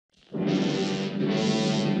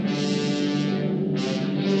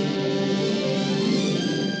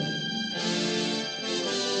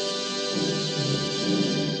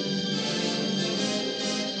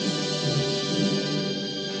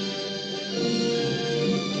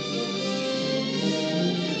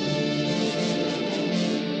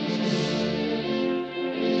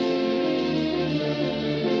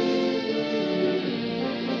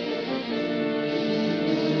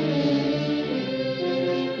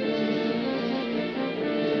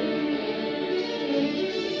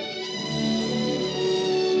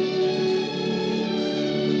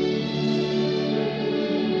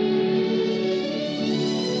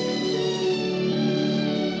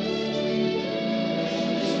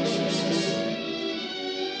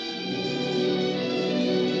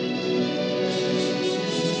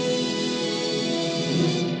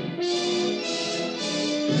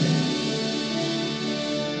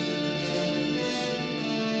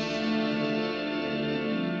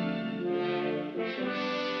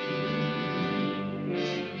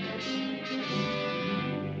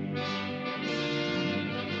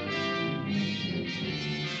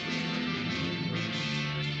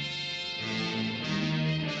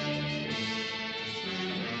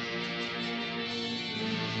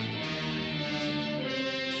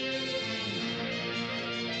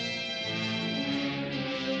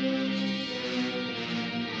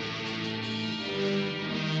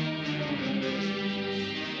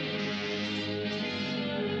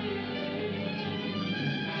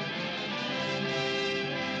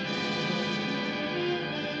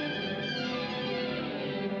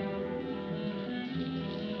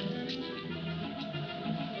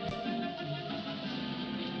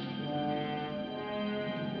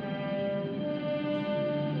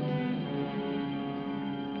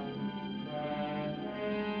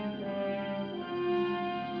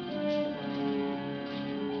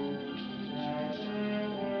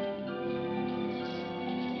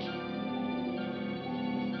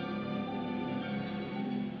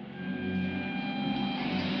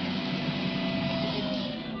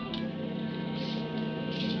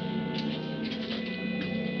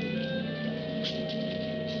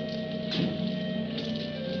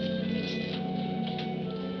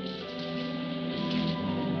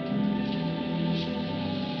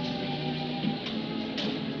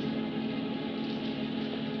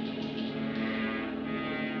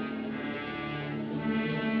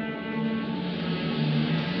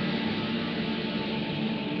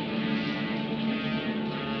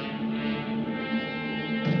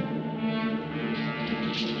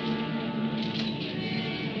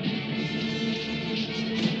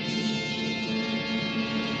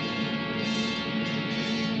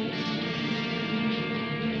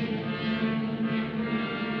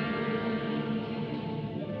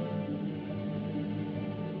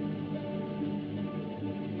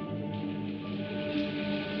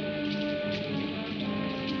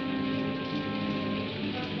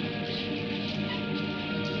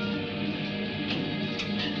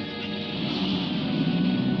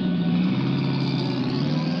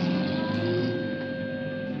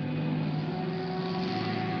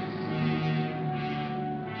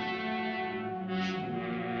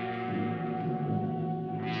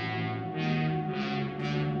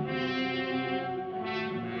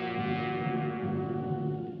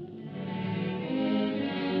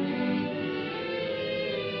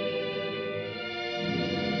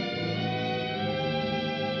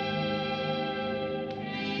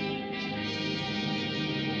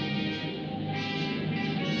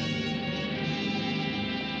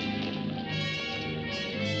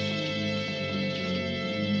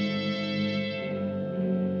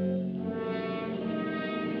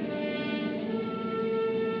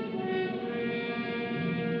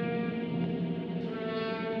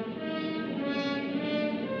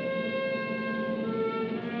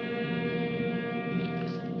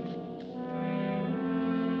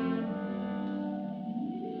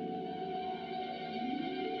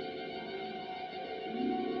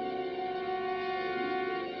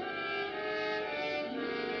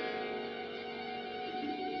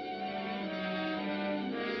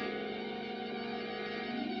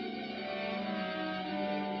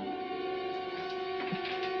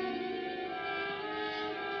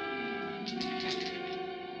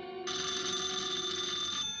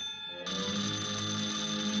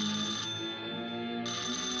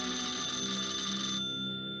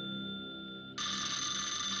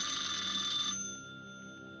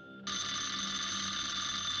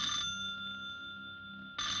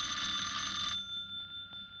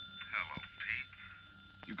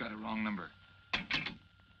You got a wrong number.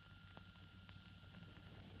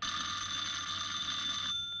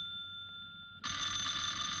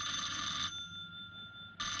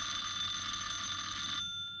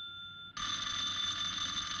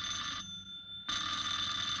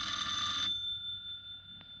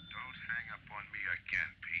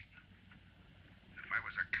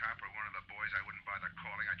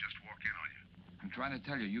 Trying to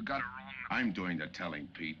tell you, you got it wrong. I'm doing the telling,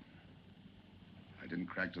 Pete. I didn't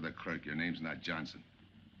crack to the clerk. Your name's not Johnson.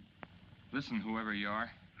 Listen, whoever you are.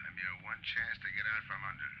 I'm your one chance to get out from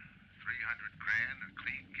under. 300 grand, a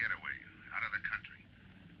clean getaway, out of the country.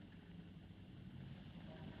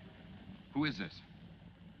 Who is this?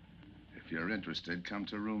 If you're interested, come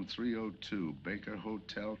to room 302, Baker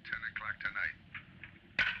Hotel. 10 o'clock tonight.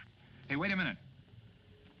 Hey, wait a minute.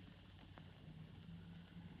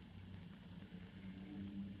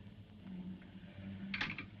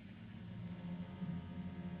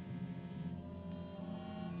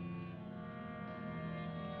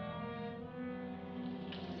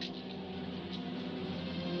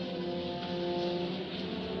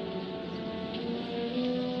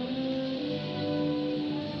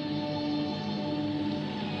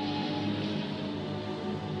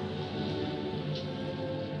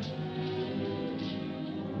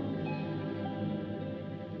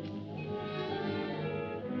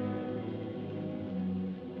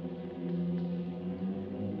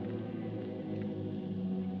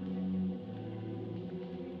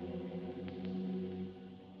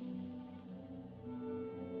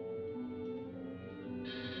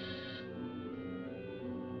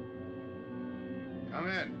 Come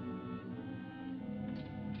in.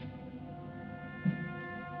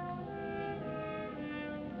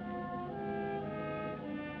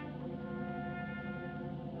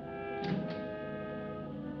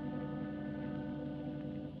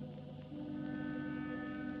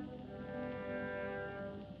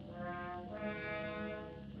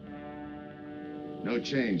 No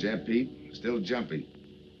change, eh, Pete? Still jumpy.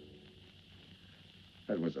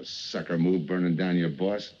 That was a sucker move, burning down your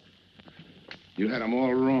boss. You had him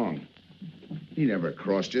all wrong. He never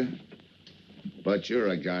crossed you. But you're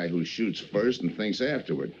a guy who shoots first and thinks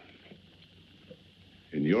afterward.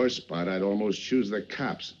 In your spot, I'd almost choose the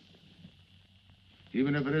cops.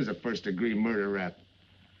 Even if it is a first-degree murder rap.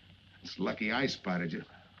 It's lucky I spotted you.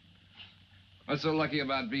 What's so lucky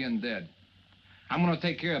about being dead? I'm gonna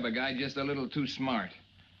take care of a guy just a little too smart.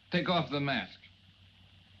 Take off the mask.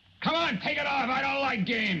 Come on, take it off. I don't like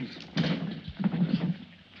games.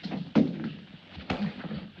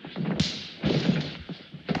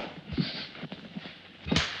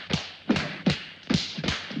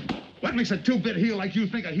 What makes a two-bit heel like you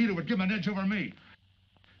think a heater would give him an edge over me?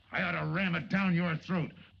 I ought to ram it down your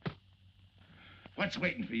throat. What's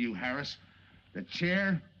waiting for you, Harris? The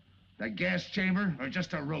chair, the gas chamber, or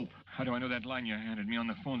just a rope? How do I know that line you handed me on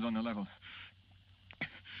the phone's on the level?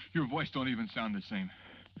 Your voice don't even sound the same.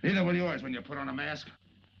 Neither will yours when you put on a mask.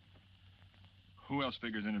 Who else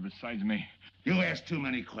figures in it besides me? You ask too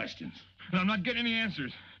many questions. And I'm not getting any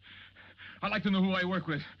answers. I'd like to know who I work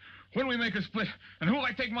with, when we make a split, and who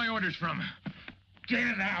I take my orders from.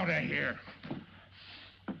 Get out of here.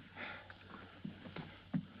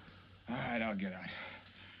 All right, I'll get out.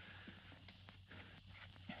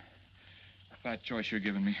 That choice you're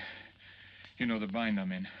giving me. You know the bind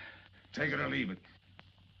I'm in. Take it or leave it.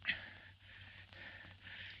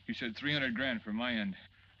 You said 300 grand for my end.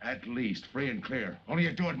 At least, free and clear. Only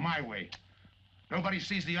you do it my way. Nobody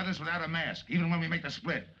sees the others without a mask, even when we make the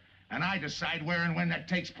split. And I decide where and when that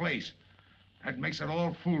takes place. That makes it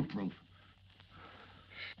all foolproof.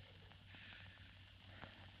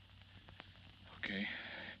 Okay.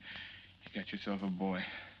 You got yourself a boy.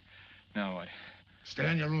 Now what?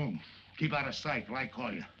 Stay in your room. Keep out of sight till I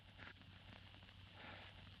call you.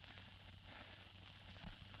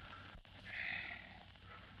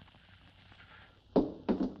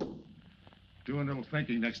 Do a little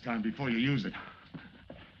thinking next time before you use it.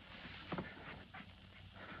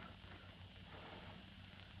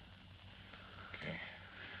 Okay.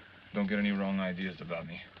 Don't get any wrong ideas about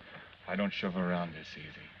me. I don't shove around this easy.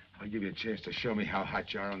 I'll give you a chance to show me how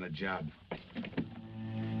hot you are on the job.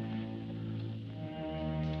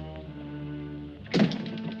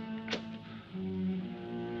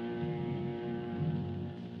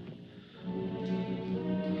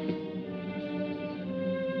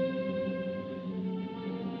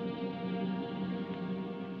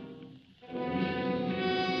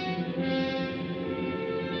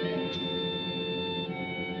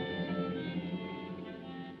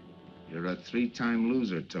 a 3-time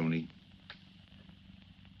loser, Tony.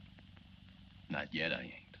 Not yet, I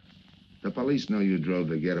ain't. The police know you drove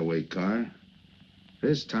the getaway car.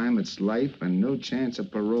 This time it's life and no chance of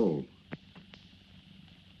parole.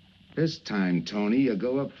 This time, Tony, you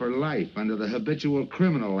go up for life under the Habitual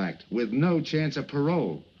Criminal Act with no chance of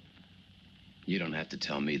parole. You don't have to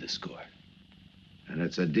tell me the score. And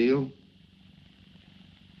it's a deal?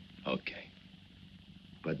 Okay.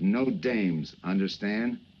 But no dames,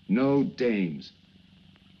 understand? No dames.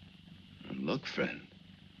 And look, friend,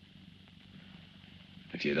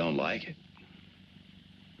 if you don't like it,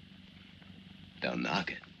 don't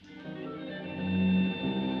knock it.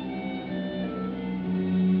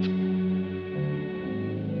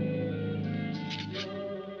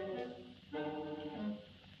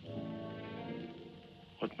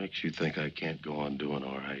 What makes you think I can't go on doing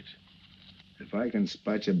all right? If I can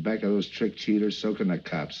spot you back of those trick cheaters, so can the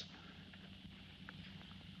cops.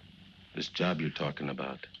 This job you're talking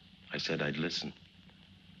about, I said I'd listen.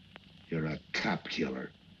 You're a cop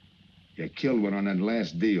killer. You killed one on that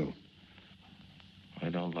last deal. I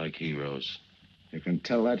don't like heroes. You can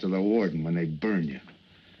tell that to the warden when they burn you.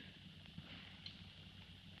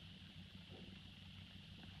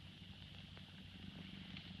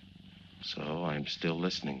 So I'm still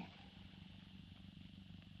listening.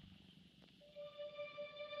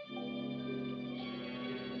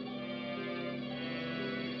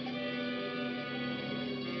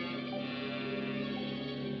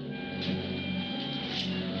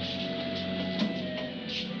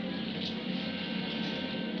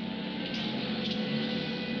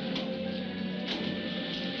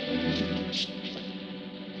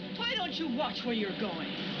 Why don't you watch where you're going?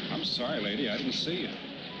 I'm sorry, lady. I didn't see you.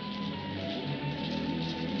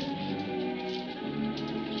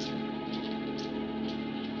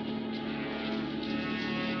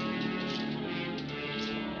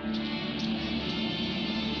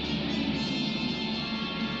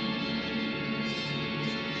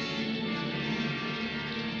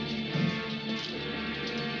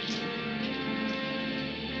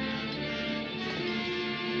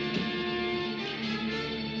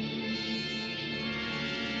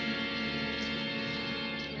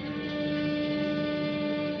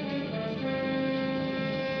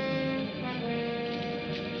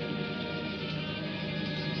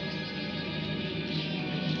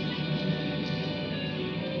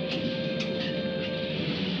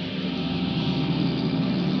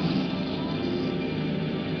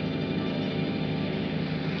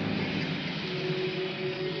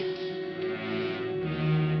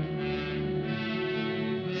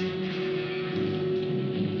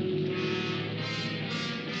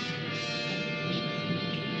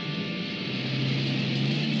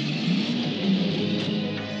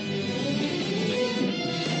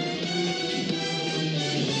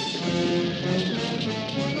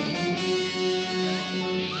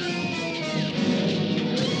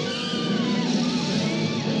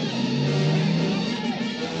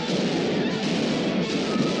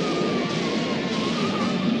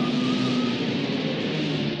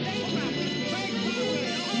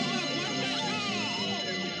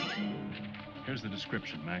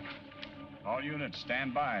 Description, Mac. All units,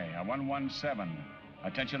 stand by. A 117.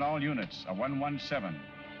 Attention all units, a 117.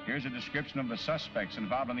 Here's a description of the suspects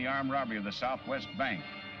involved in the armed robbery of the Southwest Bank.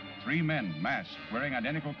 3 men, masked, wearing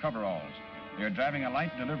identical coveralls. They are driving a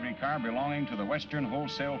light delivery car belonging to the Western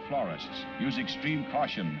Wholesale Florists. Use extreme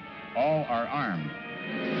caution. All are armed.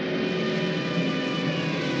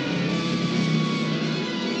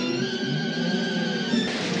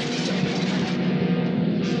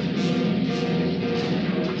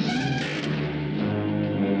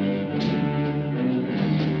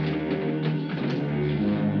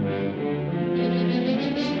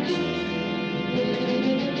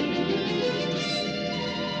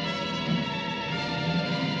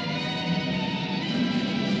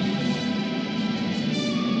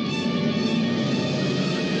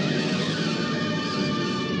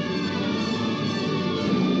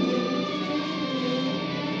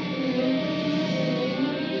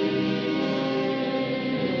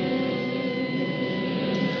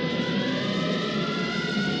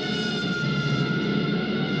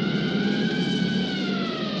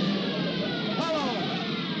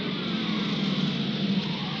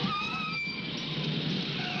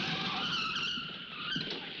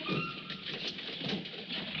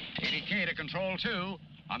 Control 2.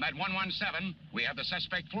 On that 117, we have the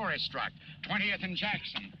suspect florist struck. 20th and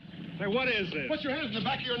Jackson. Say, what is this? Put your hands in the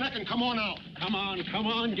back of your neck and come on out. Come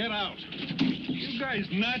on, get out. You guys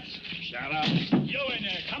nuts? Shut up. You in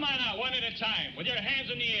there, come on out one at a time, with your hands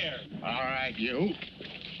in the air. All right, you.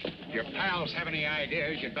 If your pals have any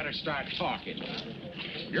ideas, you'd better start talking.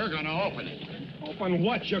 You're gonna open it. Open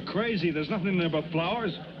what? You're crazy. There's nothing in there but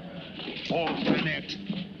flowers. Open it.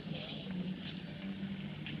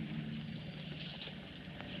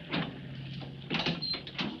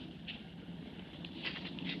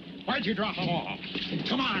 Why'd you drop them off?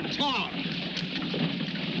 Come on, talk!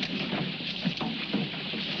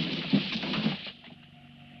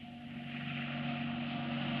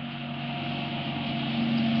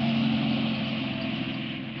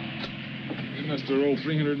 We must have rolled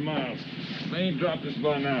 300 miles. They ain't dropped us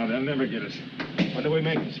by now. They'll never get us. When do we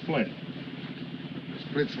make the split?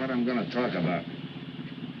 Split's what I'm gonna talk about.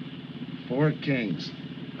 4 kings.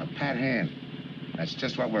 A pat hand. That's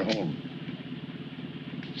just what we're holding.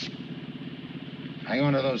 Hang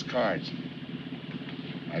on to those cards.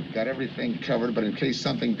 I've got everything covered, but in case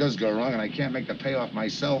something does go wrong and I can't make the payoff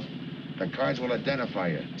myself, the cards will identify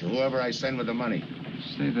you to whoever I send with the money.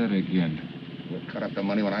 Say that again. We'll cut up the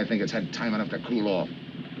money when I think it's had time enough to cool off.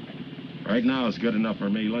 Right now is good enough for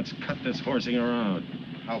me. Let's cut this horsing around.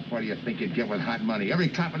 How far do you think you'd get with hot money? Every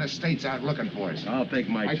cop in the state's out looking for us. I'll take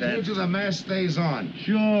my I chance. told you the mask stays on.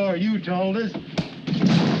 Sure, you told us.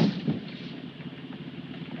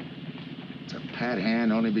 It's a pat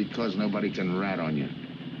hand only because nobody can rat on you.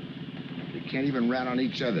 You can't even rat on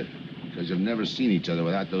each other because you've never seen each other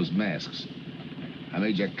without those masks. I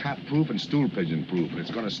made you cop-proof and stool pigeon-proof, and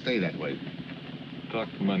it's going to stay that way. Talk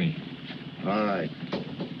money. All right.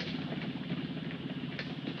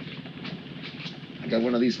 I got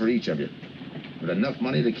one of these for each of you. With enough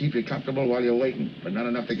money to keep you comfortable while you're waiting, but not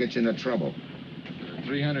enough to get you into trouble.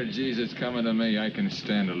 300 G's that's coming to me, I can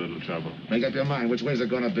stand a little trouble. Make up your mind. Which way's it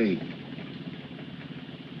going to be?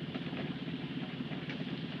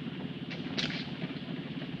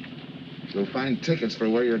 You'll find tickets for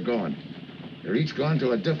where you're going. You're each going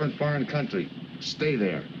to a different foreign country. Stay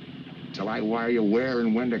there till I wire you where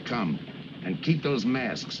and when to come. And keep those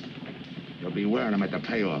masks. You'll be wearing them at the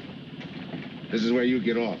payoff. This is where you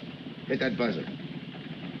get off. Hit that buzzer.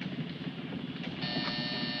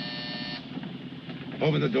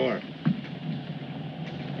 Open the door.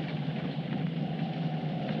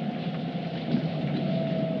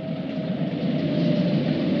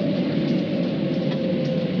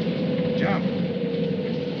 Jump.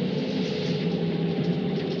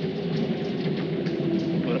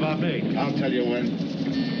 What about me? I'll tell you when.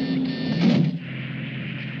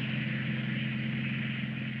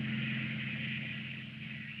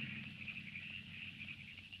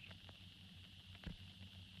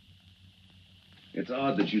 It's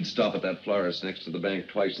odd that you'd stop at that florist next to the bank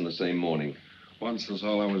twice in the same morning. Once was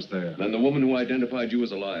all I was there. Then the woman who identified you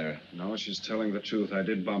as a liar. No, she's telling the truth. I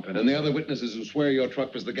did bump into And the other witnesses who swear your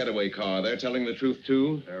truck was the getaway car, they're telling the truth,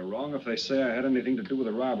 too? They're wrong if they say I had anything to do with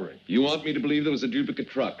the robbery. You want me to believe there was a duplicate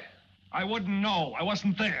truck? I wouldn't know. I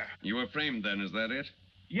wasn't there. You were framed then, is that it?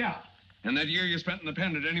 Yeah. And that year you spent in the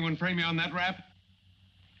pen, did anyone frame you on that rap?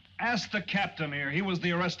 Ask the captain here. He was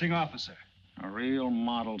the arresting officer. A real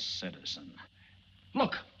model citizen.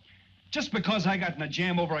 Look, just because I got in a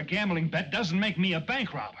jam over a gambling bet doesn't make me a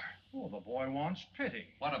bank robber. Oh, the boy wants pity.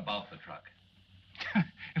 What about the truck?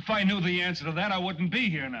 If I knew the answer to that, I wouldn't be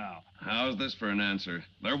here now. How's this for an answer?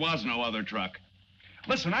 There was no other truck.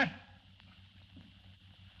 Listen,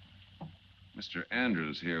 Mr.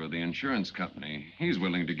 Andrews here with the insurance company. He's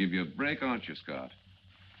willing to give you a break, aren't you, Scott?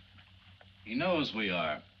 He knows we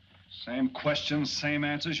are. Same questions, same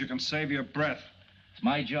answers. You can save your breath. It's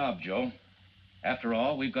my job, Joe. After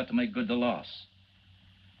all, we've got to make good the loss.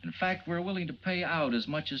 In fact, we're willing to pay out as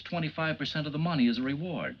much as 25% of the money as a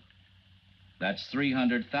reward. That's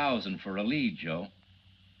 $300,000 for a lead, Joe.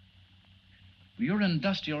 You're an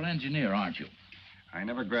industrial engineer, aren't you? I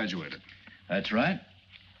never graduated. That's right.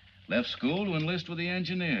 Left school to enlist with the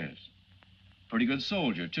engineers. Pretty good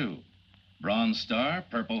soldier, too. Bronze Star,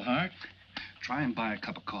 Purple Heart. Try and buy a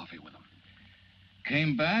cup of coffee with him.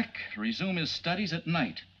 Came back to resume his studies at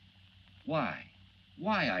night. Why?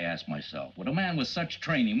 Why, I ask myself, would a man with such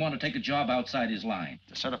training want to take a job outside his line?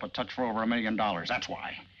 To set up a touch for over $1 million, that's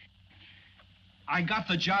why. I got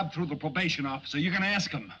the job through the probation officer. You can ask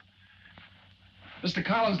him. Mr.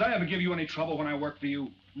 Collins, did I ever give you any trouble when I worked for you?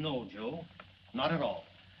 No, Joe. Not at all.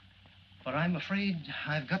 But I'm afraid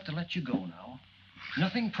I've got to let you go now.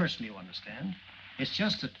 Nothing personal, you understand. It's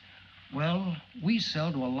just that, well, we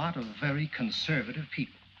sell to a lot of very conservative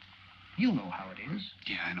people. You know how it is.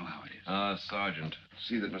 Yeah, I know how it is. Sergeant,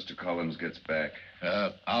 see that Mr. Collins gets back.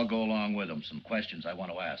 I'll go along with him. Some questions I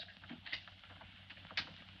want to ask.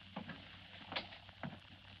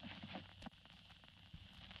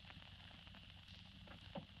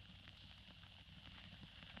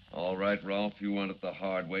 All right, Rolfe. You want it the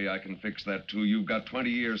hard way. I can fix that, too. You've got 20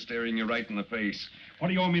 years staring you right in the face. What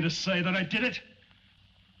do you want me to say, that I did it?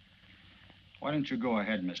 Why don't you go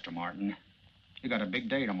ahead, Mr. Martin? You got a big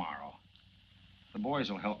day tomorrow. The boys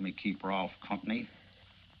will help me keep Rolfe company.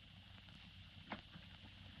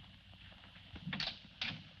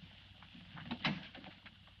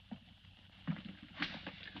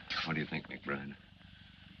 What do you think, McBride?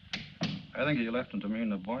 I think you left him to me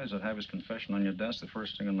and the boys would have his confession on your desk the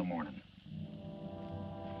first thing in the morning.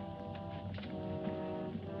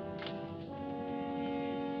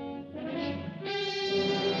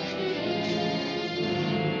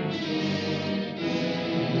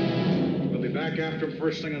 We'll be back after him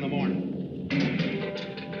first thing in the morning.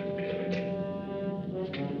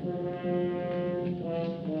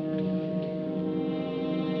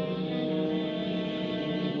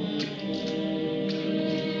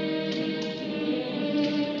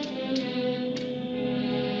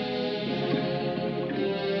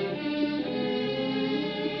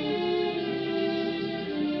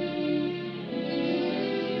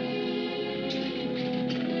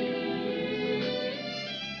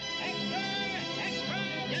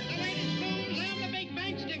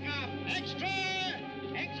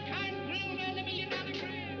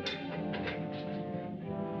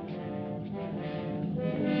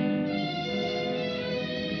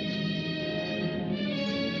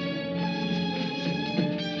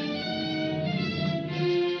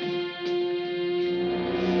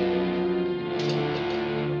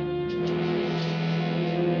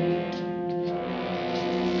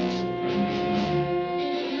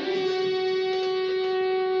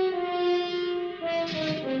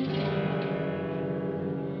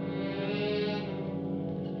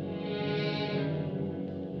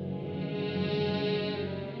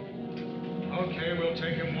 Okay, we'll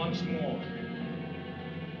take him once more.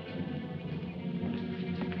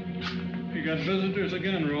 You got visitors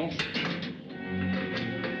again, Rolfe.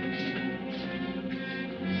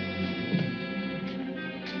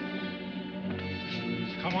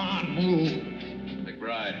 Come on, move.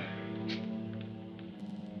 McBride.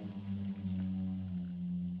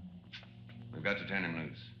 We've got to turn him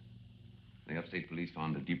loose. The upstate police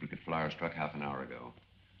found a duplicate flyer struck half an hour ago.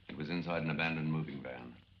 It was inside an abandoned moving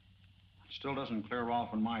van. Still doesn't clear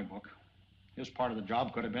Rolfe in my book. His part of the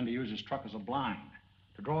job could have been to use his truck as a blind,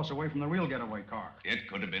 to draw us away from the real getaway car. It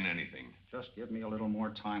could have been anything. Just give me a little more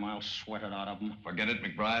time. I'll sweat it out of him. Forget it,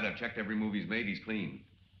 McBride. I've checked every move he's made. He's clean.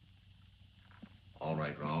 All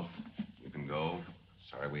right, Rolfe. You can go.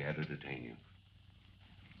 Sorry we had to detain you.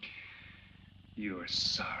 You're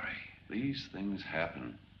sorry. These things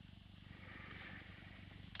happen.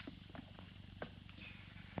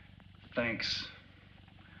 Thanks.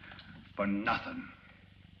 For nothing.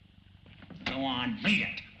 Go on, beat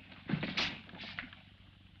it.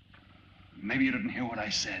 Maybe you didn't hear what I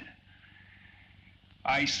said.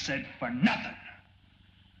 I said for nothing.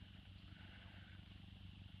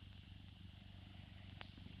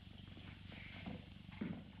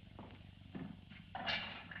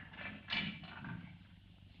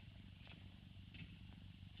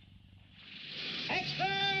 Extra!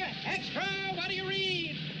 Extra! What do you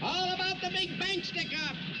read? All about the big bank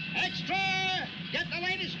stick-up. Extra! Get the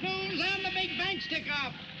latest news on the big bank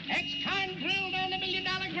stick-up. Ex-con drilled on the $1 million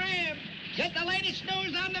grab. Get the latest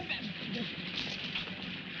news on the...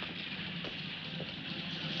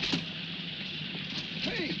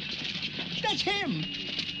 Hey, that's him.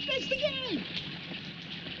 That's the guy.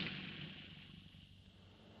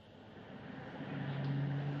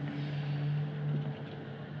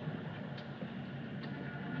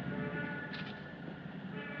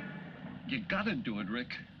 You gotta do it,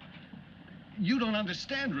 Rick. You don't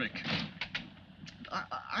understand, Rick.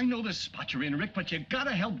 I know the spot you're in, Rick, but you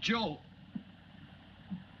gotta help Joe.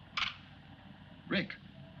 Rick.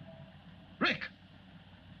 Rick!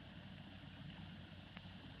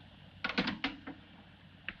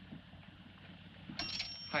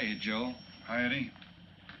 Hiya, Joe. Hi, Eddie.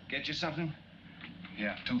 Get you something?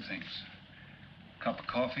 Yeah, 2 things. Cup of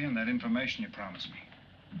coffee and that information you promised me.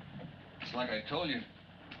 It's like I told you.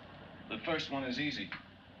 The first one is easy.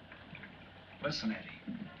 Listen,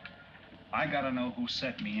 Eddie. I gotta know who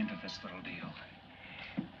set me into this little deal.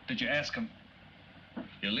 Did you ask him?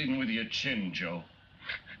 You're leading with your chin, Joe.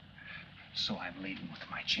 So I'm leading with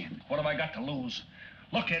my chin. What have I got to lose?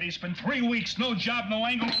 Look, Eddie, it's been 3 weeks. No job, no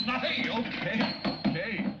angle, nothing. Hey,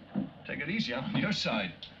 okay. Take it easy. I'm on your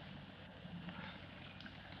side.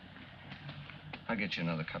 I'll get you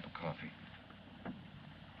another cup of coffee.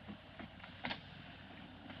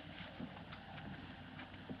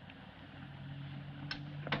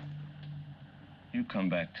 You come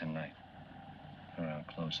back tonight around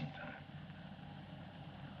closing time.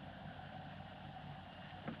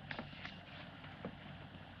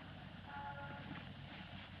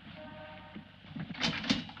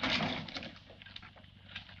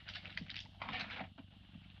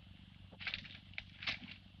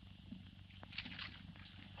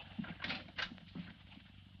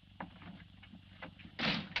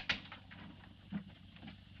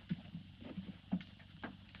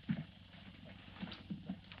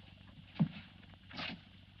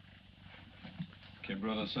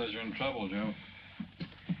 brother says you're in trouble, Joe.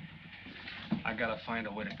 I gotta find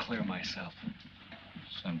a way to clear myself.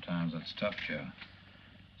 Sometimes it's tough, Joe.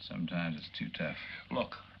 Sometimes it's too tough.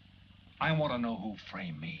 Look, I want to know who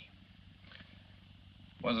framed me.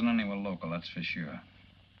 Wasn't anyone local, that's for sure.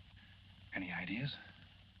 Any ideas?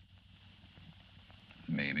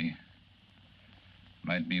 Maybe.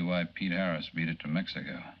 Might be why Pete Harris beat it to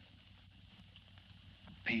Mexico.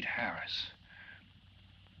 Pete Harris?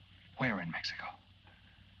 Where in Mexico?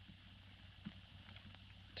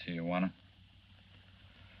 Tijuana.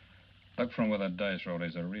 Look from where the dice rolled.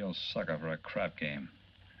 He's a real sucker for a crap game.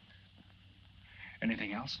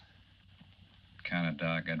 Anything else? Kind of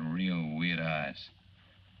dark, got real weird eyes.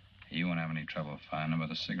 You won't have any trouble finding him with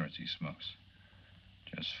the cigarettes he smokes.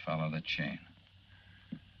 Just follow the chain.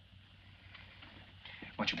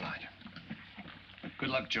 Much obliged. Good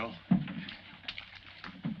luck, Joe.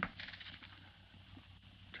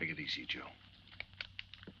 Take it easy, Joe.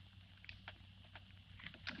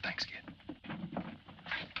 Thanks, kid.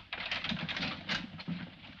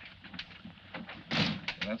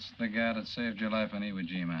 That's the guy that saved your life on Iwo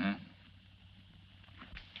Jima, huh?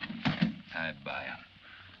 I'd buy him.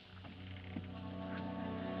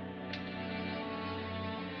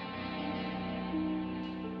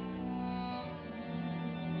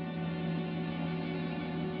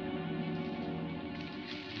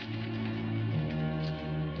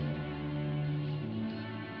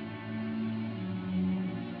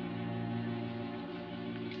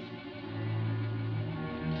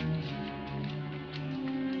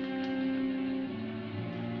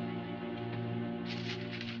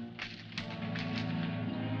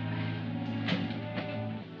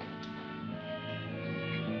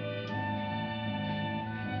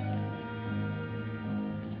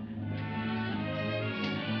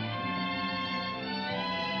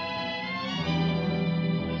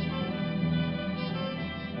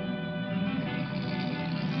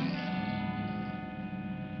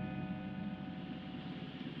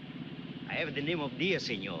 I have the name of Diaz,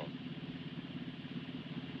 senor.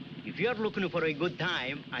 If you're looking for a good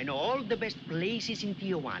time, I know all the best places in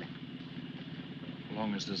Tijuana. As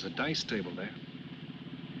long as there's a dice table there.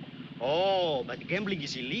 Oh, but gambling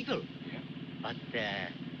is illegal. Yeah. But,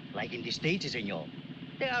 like in the States, senor,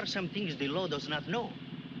 there are some things the law does not know.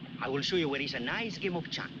 I will show you where is a nice game of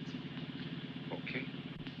chance. Okay.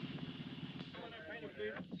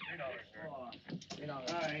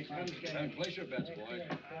 Place your bets, boys.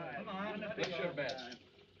 Come on. Place your bets.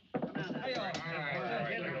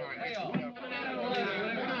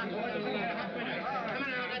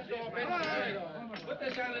 Put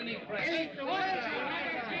this underneath press.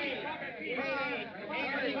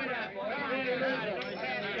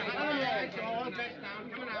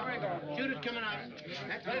 Shoot it coming out.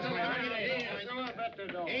 That's what it's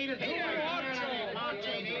about. 8 is coming out. March 8,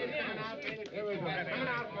 8 is coming out. Here we go. Coming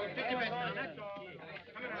out. Take your bet down. That's all.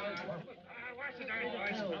 Coming out. Watch the dice,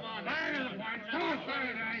 boys. Come on. Come on,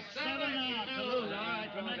 fire dice. 7 out. All right.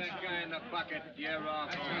 That guy in the bucket. You're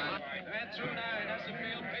off. All right. That's right. That's the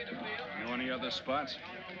field. Pay the field. Know any other spots?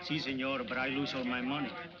 Si, senor, but I lose all my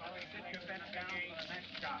money.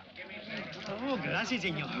 Oh, gracias,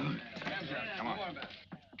 senor. Come on.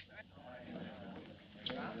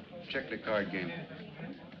 Check the card game.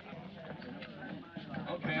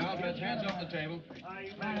 Okay, I'll bet hands off the table. Come on.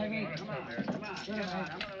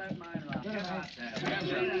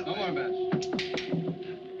 Hands up. No more bets.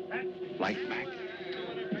 Light back.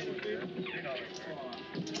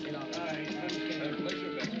 Place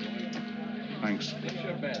your bets, boys. Thanks. Place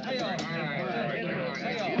your bets.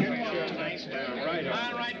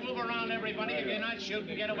 All right, move around, everybody. If you're not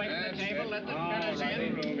shooting, get away from the table. Let the spinners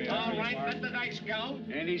in. All right, let the dice go.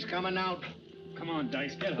 And he's coming out. Come on,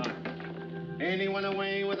 Dice, get hot. And he went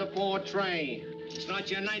away with a 4 tray. It's not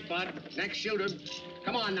your night, bud. Next shooter.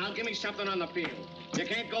 Come on now, give me something on the field. You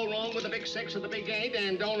can't go wrong with the big 6 or the big 8,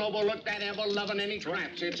 and don't overlook that ever-loving any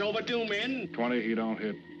traps. It's overdue, men. 20, he don't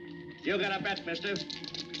hit. You got a bet, mister.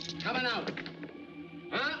 Coming out.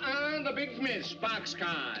 The big miss,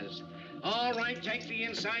 boxcars. All right, take the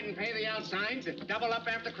inside and pay the outside. Double up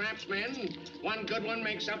after craps, men. One good one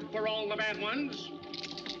makes up for all the bad ones.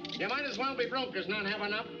 You might as well be broke as not have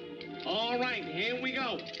enough. All right, here we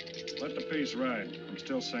go. Let the piece ride. I'm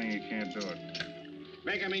still saying he can't do it.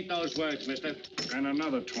 Make him eat those words, mister. And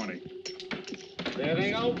another 20. There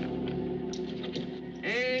they go.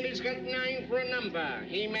 And he's got 9 for a number.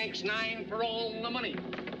 He makes 9 for all the money.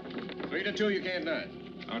 3 to 2, you can't do it.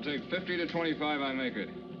 I'll take 50 to 25, I make it.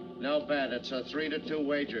 No bet. It's a 3 to 2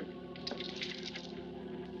 wager.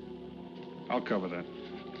 I'll cover that.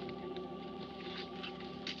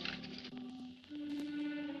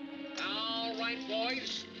 All right, boys.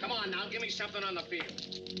 Come on now, give me something on the field.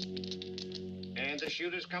 And the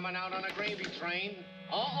shooter's coming out on a gravy train.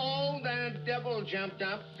 Uh-oh, the devil jumped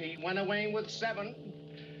up. He went away with 7.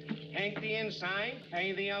 Hank the inside,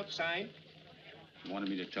 pay the outside. You wanted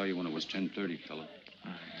me to tell you when it was 10:30, fella.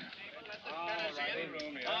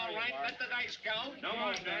 All right, let the dice go. No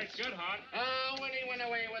more dice. Good, Hart. Oh, when he went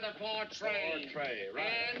away with a 4 tray. 4 tray, right.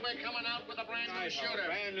 And we're coming out with a brand new shooter.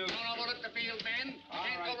 Brand new. Don't overlook the field, men.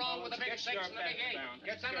 Can't go wrong with a big 6 and a big 8.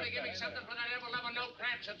 Get somebody to give me something for that ever no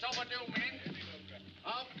craps. It's overdue, men.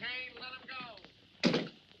 Okay, let him go.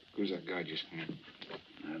 Who's that guy just come in?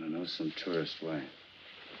 I don't know, some tourist way.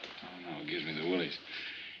 Oh, no, it gives me the willies.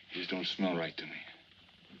 He just don't smell right to me.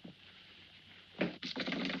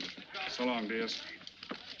 So long, Diaz.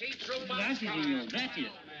 Gracias, señor.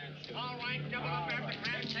 Gracias. All right, double up after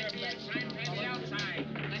craps. Take the inside, pay the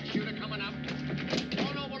outside. Next shooter coming up.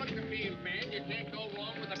 Don't overlook the field, man. You can't go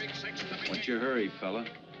wrong with a big 6 and a big 8. What's your hurry, fella?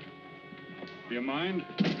 Do you mind?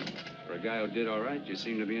 For a guy who did all right, you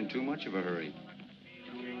seem to be in too much of a hurry.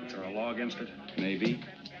 Is there a law against it? Maybe.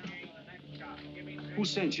 Who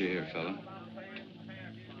sent you here, fella?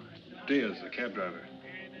 Diaz, the cab driver.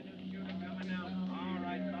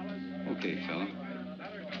 Okay, fella.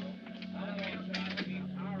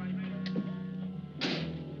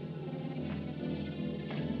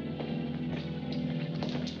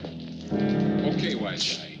 Okay,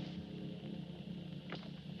 wise guy.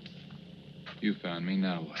 You found me,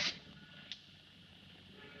 now what?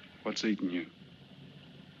 What's eating you?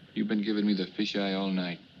 You've been giving me the fisheye all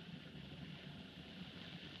night.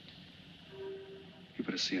 You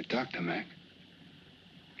better see a doctor, Mac.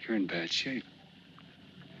 You're in bad shape.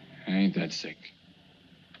 I ain't that sick.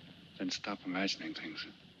 Then stop imagining things.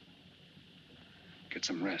 Get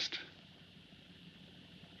some rest.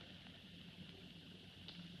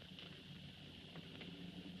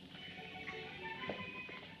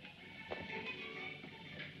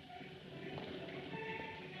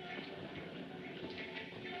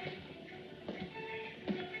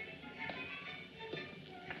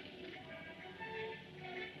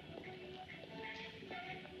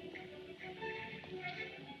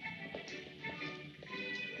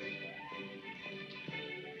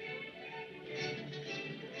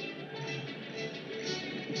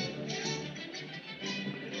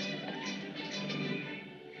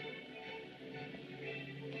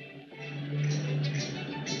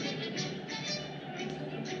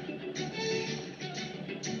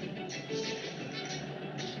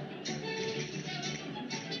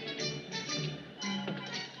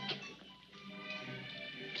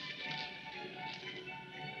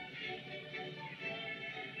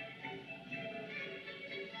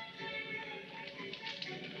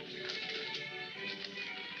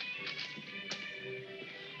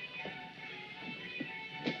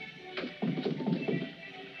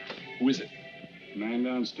 Who is it? Man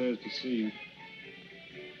downstairs to see you.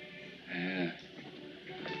 Yeah.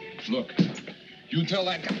 Look, you tell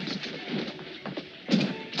that guy.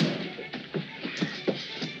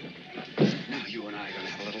 Now you and I are gonna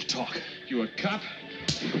have a little talk. You a cop?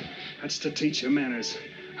 That's to teach you manners.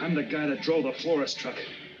 I'm the guy that drove the florist truck.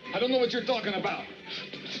 I don't know what you're talking about.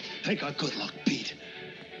 Take a good look, Pete.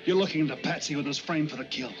 You're looking into Patsy with his frame for the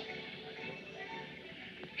kill.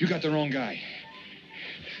 You got the wrong guy.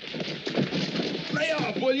 Lay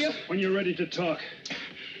off, will you? When you're ready to talk.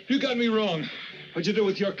 You got me wrong. What'd you do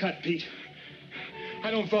with your cut, Pete?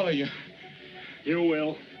 I don't follow you. You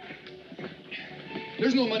will.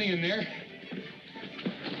 There's no money in there.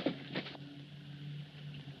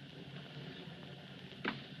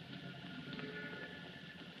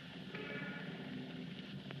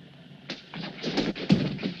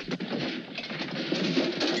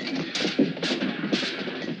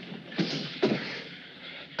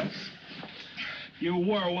 You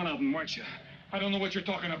were one of them, weren't you? I don't know what you're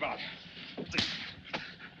talking about.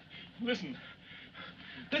 Listen,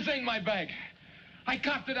 this ain't my bag. I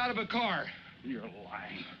copped it out of a car. You're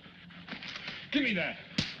lying. Give me that.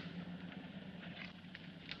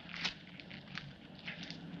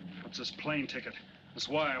 What's this plane ticket? This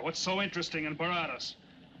wire? What's so interesting in Baradas?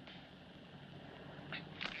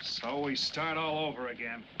 So we start all over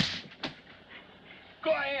again.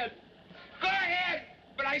 Go ahead. Go ahead.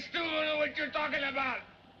 But I still don't know what you're talking about.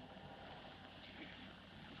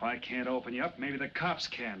 If I can't open you up, maybe the cops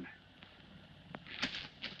can.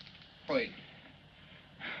 Wait.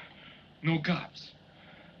 No cops.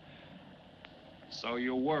 So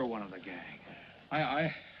you were one of the gang.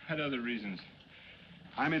 I had other reasons.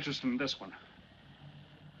 I'm interested in this one.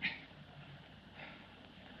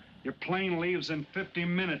 Your plane leaves in 50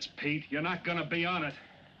 minutes, Pete. You're not gonna be on it.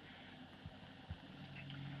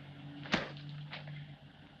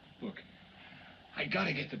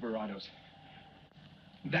 gotta get the Barados.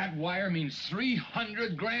 That wire means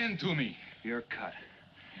 300 grand to me. You're cut.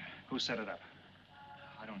 Who set it up?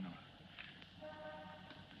 I don't know.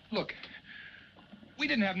 Look, we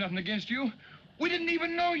didn't have nothing against you. We didn't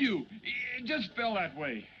even know you. It just fell that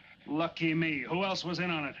way. Lucky me. Who else was in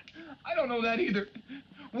on it? I don't know that either.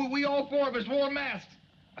 We all four of us wore masks.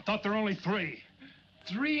 I thought there were only 3.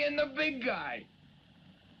 3 and the big guy.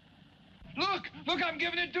 Look, I'm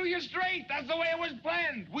giving it to you straight. That's the way it was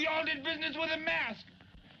planned. We all did business with a mask.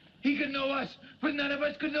 He could know us, but none of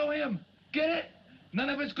us could know him. Get it? None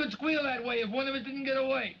of us could squeal that way if one of us didn't get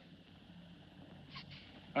away.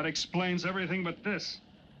 That explains everything but this.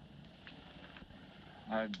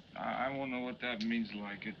 I won't know what that means till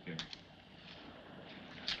I get there.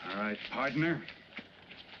 All right, partner.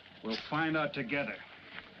 We'll find out together.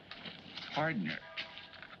 Partner?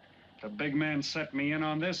 The big man set me in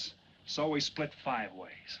on this, so we split 5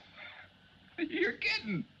 ways. You're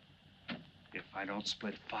kidding. If I don't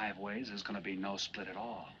split 5 ways, there's gonna be no split at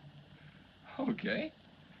all. Okay.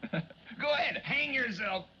 Go ahead, hang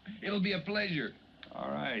yourself. It'll be a pleasure.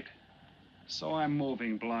 All right. So I'm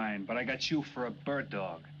moving blind, but I got you for a bird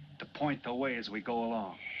dog to point the way as we go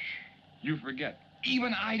along. You forget.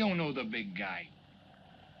 Even I don't know the big guy.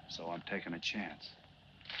 So I'm taking a chance.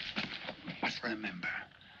 But remember,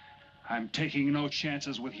 I'm taking no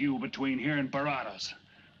chances with you between here and Barados,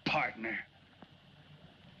 partner.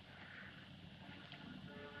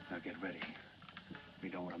 Now get ready. We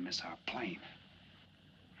don't want to miss our plane.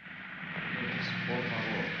 Por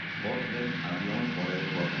favor, borden avión por el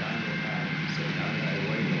portal local, señal de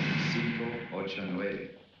vuelo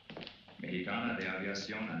 589. Mexicana de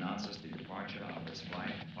Aviación announces the departure of its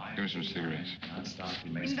flight 5. Give me some cigarettes. Non-stop to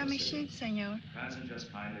In Mexico the City. machine, senor. Passengers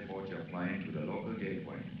kindly board your plane to the local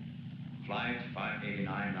gateway. Flight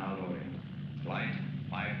 589 now loading. Flight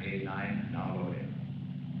 589 now loading.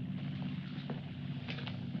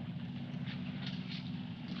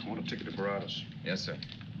 I want a ticket to Barados. Yes, sir.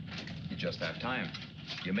 You just have time.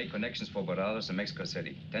 You make connections for Barados in Mexico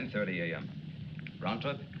City, 10:30 a.m. Round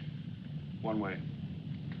trip? One way.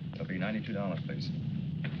 It'll be $92, please.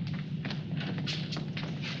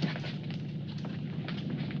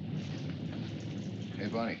 Hey,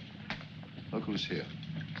 Bonnie. Look who's here.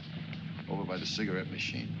 Over by the cigarette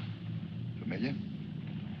machine. Familiar?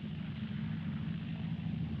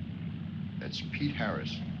 That's Pete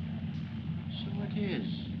Harris. So it is.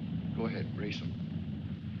 Go ahead, race him.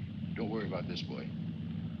 Don't worry about this boy.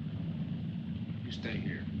 You stay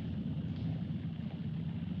here.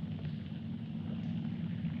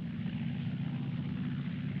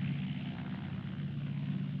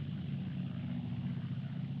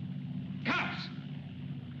 Cops!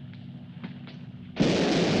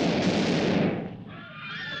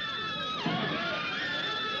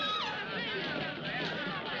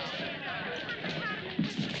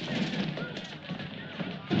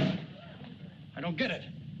 I don't get it.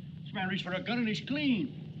 This man reached for a gun and he's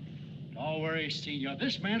clean. Don't worry, senor.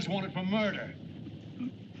 This man's wanted for murder.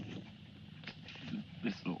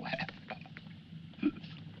 This will happen.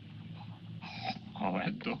 All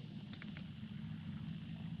that dough.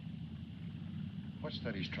 What's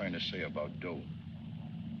that he's trying to say about dough?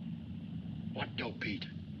 What dough, Pete?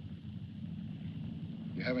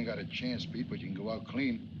 You haven't got a chance, Pete, but you can go out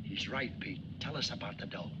clean. He's right, Pete. Tell us about the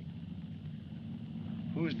dough.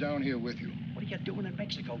 Who's down here with you? What are you doing in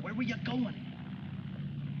Mexico? Where were you going?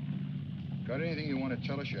 Got anything you want to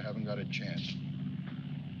tell us? You haven't got a chance.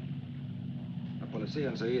 La policía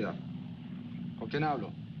enseguida. ¿Con quién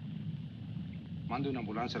hablo? Mande una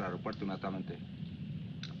ambulancia al aeropuerto inmediatamente.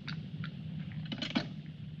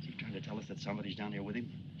 Is he trying to tell us that somebody's down here with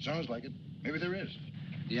him? Sounds like it. Maybe there is.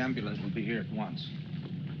 The ambulance will be here at once.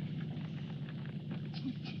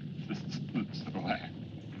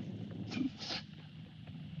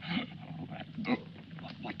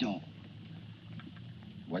 What dough?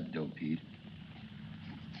 What dough, Pete?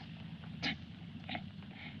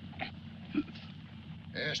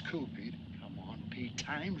 Ask who, Pete? Come on, Pete.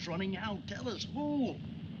 Time's running out. Tell us who.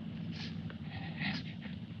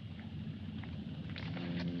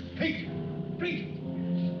 Pete! Pete!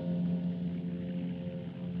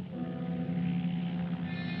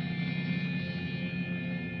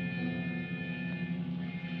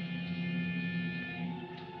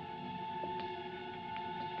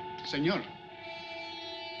 Senor.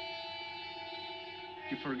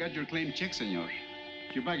 You forgot your claim check, senor.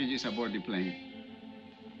 Your baggage is aboard the plane.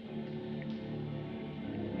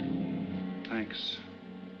 Thanks.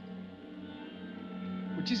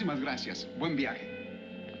 Muchísimas gracias. Buen viaje.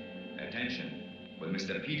 Attention. Will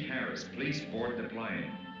Mr. Pete Harris please board the plane?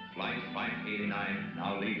 Flight 589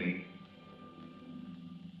 now leaving.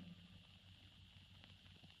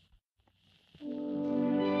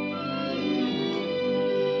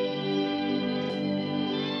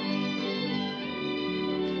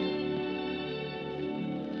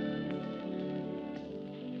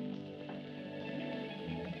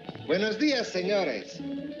 Buenos dias, senores.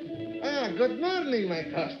 Good morning, my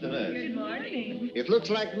customers. Good morning. It looks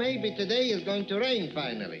like maybe today is going to rain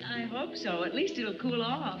finally. I hope so. At least it'll cool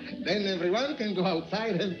off. Then everyone can go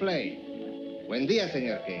outside and play. Buen dia,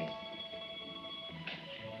 Senor King.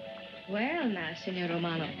 Well, now, Senor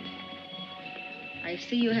Romano, I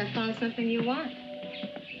see you have found something you want.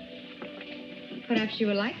 Perhaps you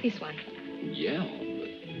will like this one. Yeah,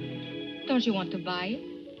 Don't you want to buy it?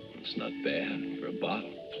 it's not bad for a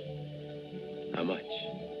bottle. How much?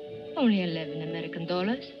 Only 11 American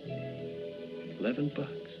dollars. $11.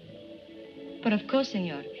 But of course,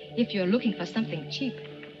 senor, if you're looking for something cheap,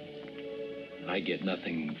 I get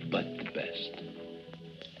nothing but the best.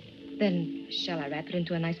 then shall I wrap it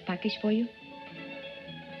into a nice package for you?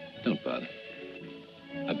 Don't bother.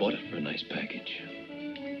 I bought it for a nice package.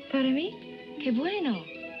 Para mí? Que bueno.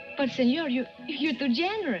 But, senor, you're too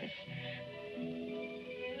generous.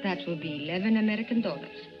 That will be 11 American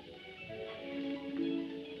dollars.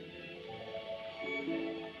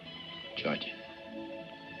 Charge it.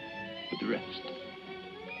 With the rest.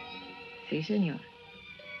 Sí, senor.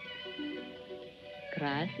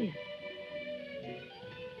 Gracias.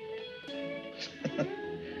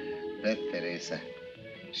 That Teresa,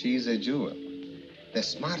 she's a jewel. The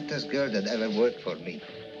smartest girl that ever worked for me.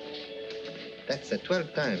 That's the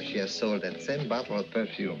 12th time she has sold that same bottle of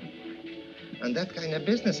perfume. On that kind of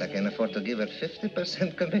business, I can afford to give her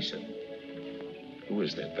 50% commission. Who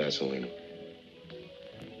is that Vaseline?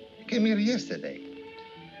 Came here yesterday.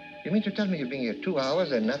 You mean to tell me you've been here 2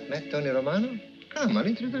 hours and not met Tony Romano? Come, I'll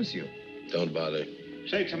introduce you. Don't bother.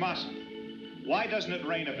 Say, Tomas, why doesn't it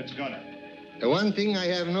rain if it's gonna? The one thing I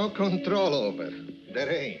have no control over, the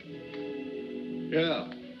rain. Yeah.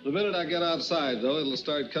 The minute I get outside, though, it'll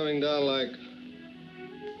start coming down like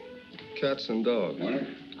cats and dogs.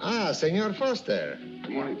 Senor Foster.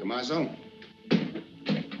 Good morning, Tommaso.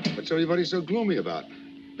 What's everybody so gloomy about?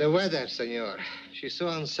 The weather, senor. She's so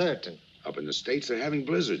uncertain. Up in the States, they're having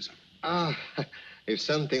blizzards. If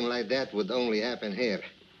something like that would only happen here.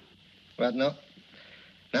 But no.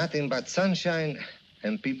 Nothing but sunshine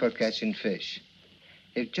and people catching fish.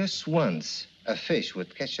 If just once a fish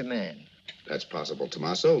would catch a man. That's possible,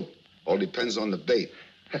 Tommaso. All depends on the bait.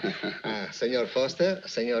 Senor Foster,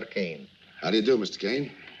 Senor Kane. How do you do, Mr.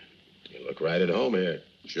 Kane? You look right at home here.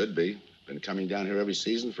 Should be. Been coming down here every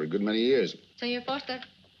season for a good many years. Senor Foster,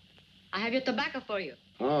 I have your tobacco for you.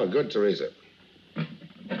 Oh, good, Teresa. I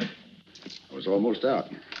was almost out.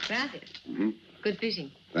 Gracias. Mm-hmm. Good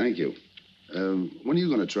fishing. Thank you. When are you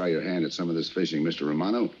going to try your hand at some of this fishing, Mr.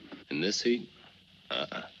 Romano? In this heat?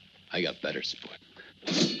 I got better sport.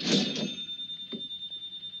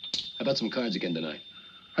 How about some cards again tonight?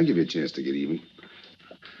 I'll give you a chance to get even.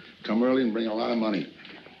 Come early and bring a lot of money.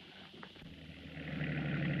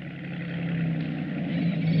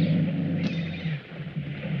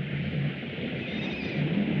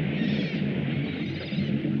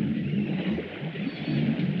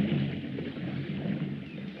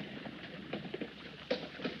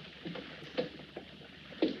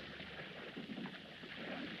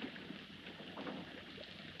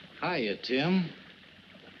 Hiya, Tim.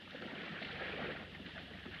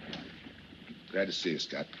 Glad to see you,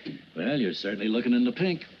 Scott. Well, you're certainly looking in the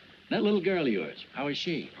pink. That little girl of yours, how is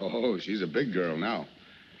she? Oh, she's a big girl now.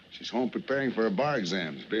 She's home preparing for her bar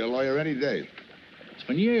exams. Be a lawyer any day. It's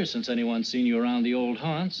been years since anyone's seen you around the old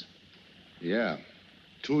haunts. Yeah.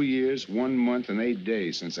 2 years, 1 month, and 8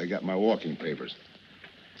 days since I got my walking papers.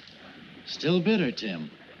 Still bitter,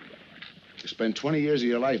 Tim. You spend 20 years of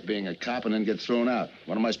your life being a cop and then get thrown out.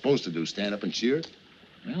 What am I supposed to do, stand up and cheer?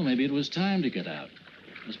 Well, maybe it was time to get out.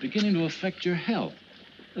 It was beginning to affect your health.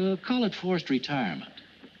 Call it forced retirement.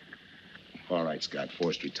 All right, Scott,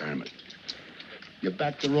 forced retirement. You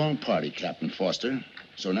backed the wrong party, Captain Foster.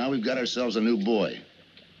 So now we've got ourselves a new boy.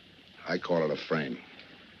 I call it a frame.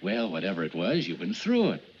 Well, whatever it was, you've been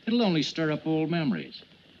through it. It'll only stir up old memories.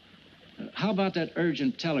 How about that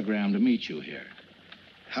urgent telegram to meet you here?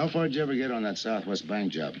 How far did you ever get on that Southwest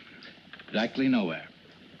Bank job? Exactly nowhere.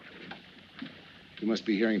 You must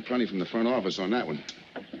be hearing plenty from the front office on that one.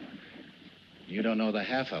 You don't know the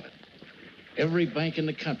half of it. Every bank in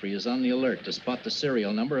the country is on the alert to spot the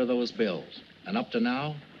serial number of those bills. And up to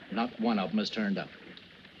now, not one of them has turned up.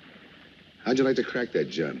 How'd you like to crack that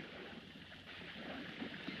job?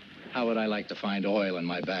 How would I like to find oil in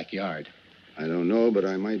my backyard? I don't know, but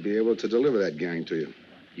I might be able to deliver that gang to you.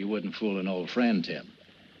 You wouldn't fool an old friend, Tim.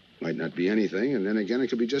 Might not be anything, and then again, it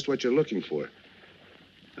could be just what you're looking for.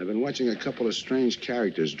 I've been watching a couple of strange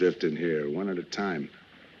characters drift in here, one at a time.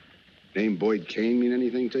 Name Boyd Kane mean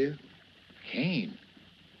anything to you? Kane?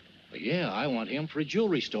 Well, yeah, I want him for a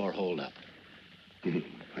jewelry store holdup.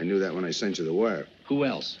 I knew that when I sent you the wire. Who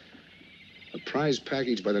else? A prize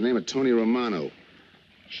package by the name of Tony Romano.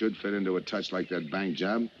 Should fit into a touch like that bank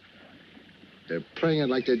job. They're playing it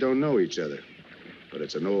like they don't know each other. But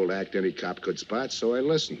it's an old act any cop could spot, so I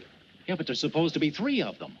listened. Yeah, but there's supposed to be 3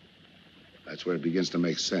 of them. That's where it begins to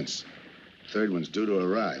make sense. Third one's due to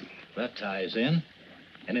arrive. That ties in.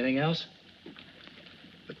 Anything else?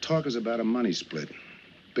 The talk is about a money split.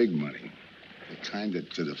 Big money. The kind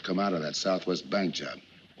that should have come out of that Southwest bank job.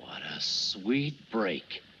 What a sweet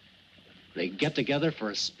break. They get together for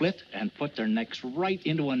a split and put their necks right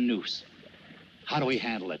into a noose. How do we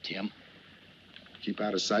handle it, Tim? Keep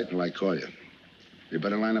out of sight until I call you. You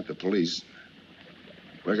better line up the police.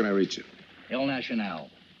 Where can I reach you? El Nacional.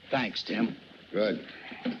 Thanks, Tim. Good.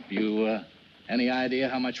 You, any idea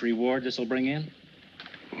how much reward this will bring in?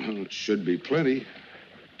 Well, it should be plenty.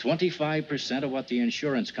 25% of what the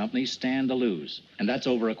insurance companies stand to lose. And that's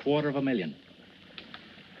over $250,000.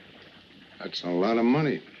 That's a lot of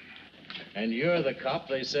money. And you're the cop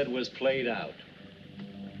they said was played out.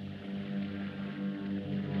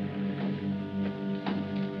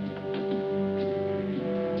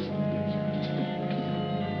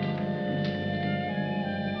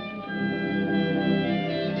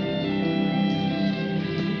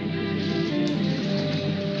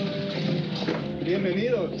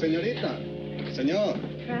 Bienvenido, señorita. Señor.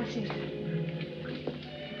 Gracias.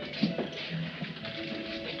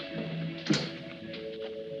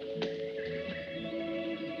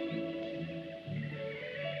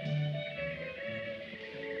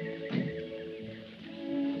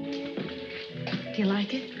 Do you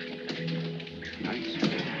like it? Nice.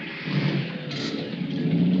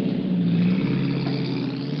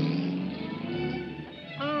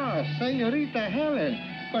 Ah, señorita Helen.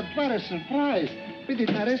 But what a surprise. We did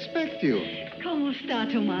not expect you. ¿Cómo está,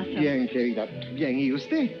 Tomaso? Bien, querida. Bien, ¿y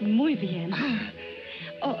usted? Muy bien.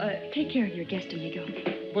 Oh, take care of your guest, amigo.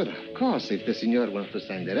 But of course, if the señor wants to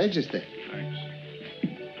sign the register. Thanks.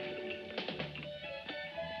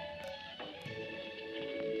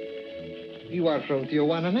 You are from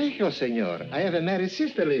Tijuana, Mexico, señor. I have a married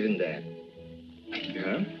sister living there.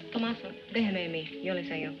 Yeah? Tomaso, déjeme a mí. Yo le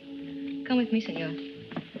enseño. Come with me, señor.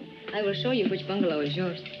 I will show you which bungalow is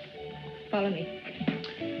yours. Follow me.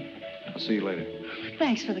 I'll see you later.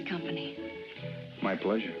 Thanks for the company. My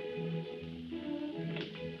pleasure.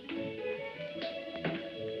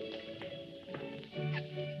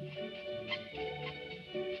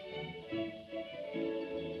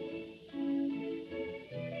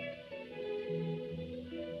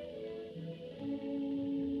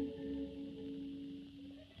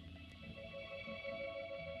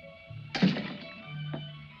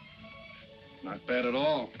 Not bad at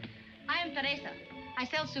all. I am Teresa. I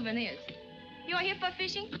sell souvenirs. You are here for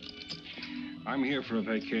fishing? I'm here for a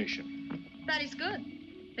vacation. That is good.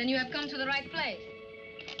 Then you have come to the right place.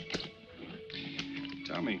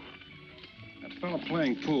 Tell me, that fella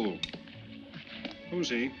playing pool, who's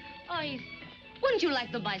he? Oh, wouldn't you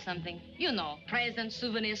like to buy something? You know, presents,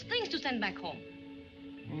 souvenirs, things to send back home.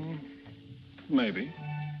 Maybe.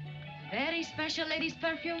 Very special ladies'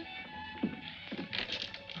 perfume.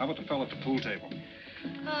 How about the fella at the pool table?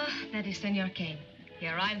 That is Senor Kane. He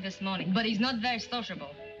arrived this morning, but he's not very sociable.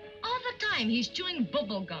 All the time, he's chewing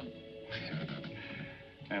bubble gum.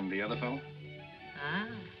 And the other fellow? Ah,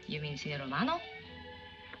 you mean Senor Romano?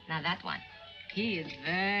 Now, that one. He is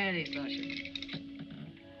very sociable.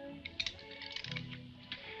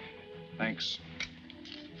 Thanks.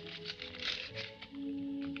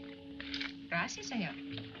 Gracias, senor.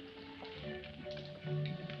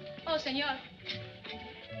 Oh, senor.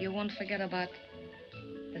 You won't forget about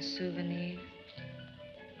the souvenir.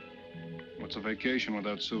 What's a vacation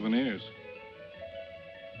without souvenirs?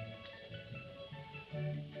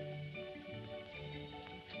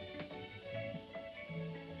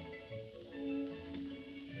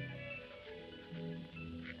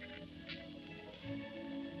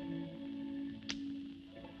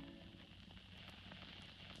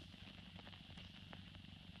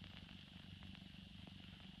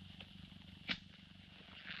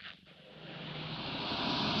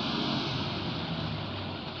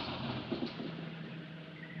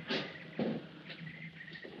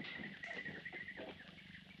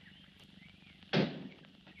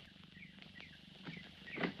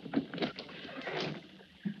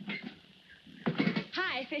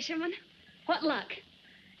 Hi, fisherman. What luck?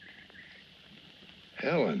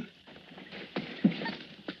 Helen.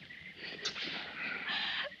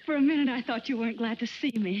 For a minute, I thought you weren't glad to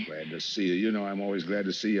see me. Glad to see you. You know I'm always glad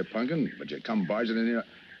to see you, Punkin, but you come barging in here.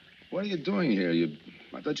 What are you doing here? You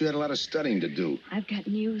I thought you had a lot of studying to do. I've got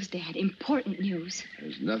news, Dad. Important news.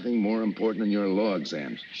 There's nothing more important than your law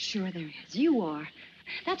exams. Sure there is. You are.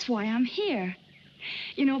 That's why I'm here.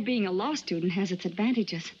 You know, being a law student has its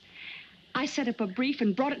advantages. I set up a brief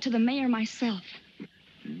and brought it to the mayor myself.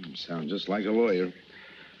 You sound just like a lawyer.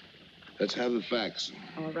 Let's have the facts.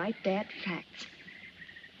 All right, Dad, facts.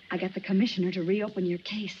 I got the commissioner to reopen your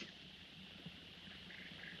case.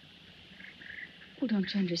 Well,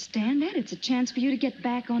 don't you understand that? It's a chance for you to get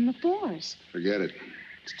back on the force. Forget it.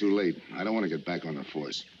 It's too late. I don't want to get back on the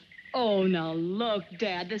force. Oh, now look,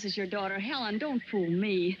 Dad, this is your daughter, Helen. Don't fool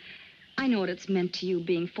me. I know what it's meant to you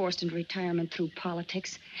being forced into retirement through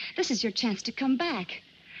politics. This is your chance to come back.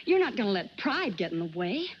 You're not going to let pride get in the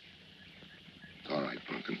way. All right,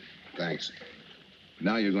 Pumpkin. Thanks.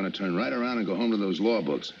 Now you're going to turn right around and go home to those law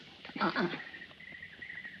books.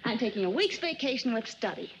 I'm taking a week's vacation with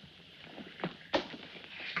study.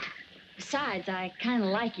 Besides, I kind of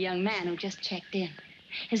like a young man who just checked in.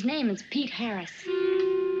 His name is Pete Harris.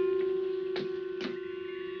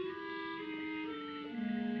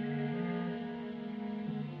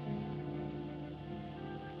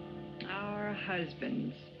 Our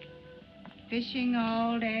husbands. Fishing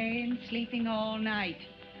all day and sleeping all night.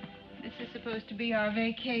 This is supposed to be our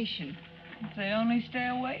vacation. If they only stay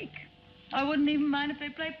awake. I wouldn't even mind if they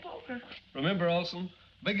play poker. Remember, Olson,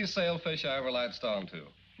 biggest sailfish I ever latched onto.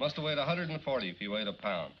 Must have weighed 140 if he weighed a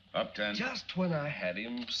pound. Up 10. Just when I had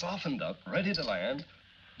him softened up, ready to land,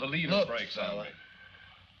 the leader Look, breaks on fella. me.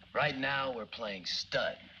 Right now, we're playing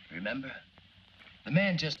stud, remember? The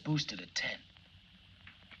man just boosted a 10.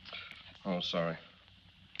 Oh, sorry.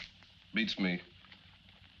 Beats me.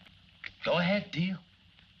 Go ahead, deal.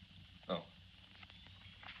 Oh.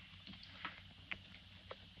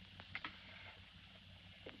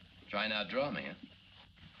 Try and outdraw me, huh?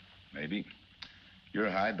 Maybe. You're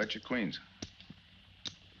high, bet your queens.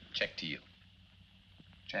 Check to you.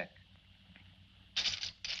 Check.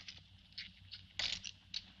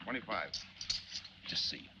 25. Just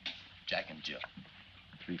see. Jack and Jill.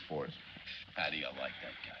 3/4. How do you like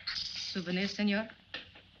that guy? Souvenirs, senor?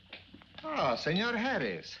 Oh, Senor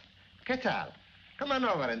Harris. ¿Qué tal? Come on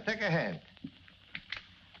over and take a hand.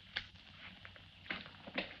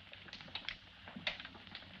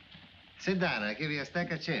 Sit down. I'll give you a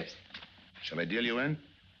stack of chips. Shall I deal you in?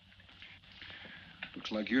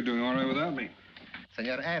 Looks like you're doing all right without me.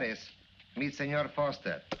 Senor Harris, meet Senor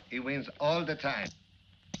Foster. He wins all the time.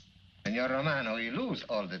 Senor Romano, he loses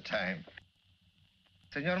all the time.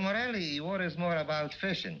 Senor Morelli, he worries more about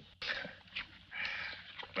fishing.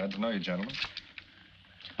 Glad to know you, gentlemen.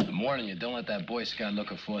 I'm warning you, don't let that Boy Scout look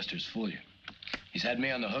of Foster's fool you. He's had me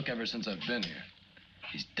on the hook ever since I've been here.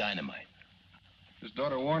 He's dynamite. His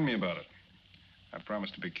daughter warned me about it. I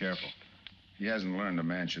promised to be careful. He hasn't learned a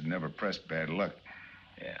man should never press bad luck.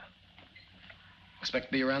 Yeah. Expect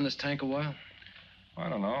to be around this tank a while? I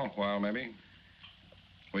don't know, a while maybe.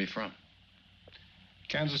 Where you from?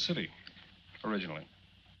 Kansas City, originally.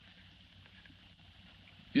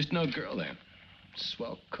 Used to know a girl there.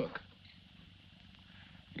 Swell cook.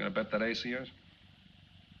 You gonna bet that ace of yours?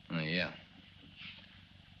 Oh, yeah.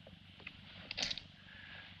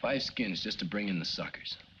 5 skins just to bring in the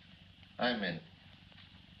suckers. I'm in.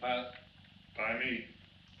 By me.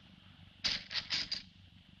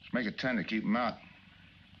 Let's make it 10 to keep him out.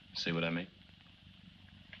 See what I mean?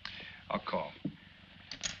 I'll call.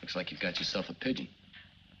 Looks like you've got yourself a pigeon.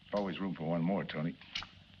 Always room for one more, Tony.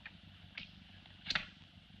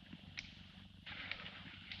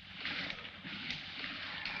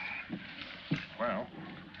 Well,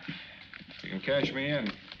 if you can cash me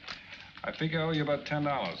in, I think I owe you about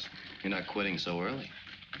 $10. You're not quitting so early.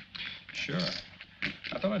 Sure.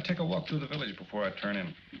 I thought I'd take a walk through the village before I turn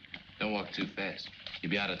in. Don't walk too fast. You'll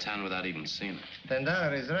be out of town without even seeing it.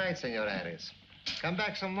 $10 is right, Senor Harris. Come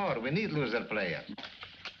back some more. We need loser player.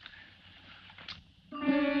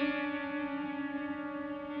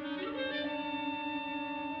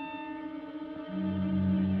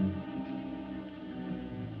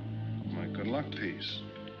 My good luck piece.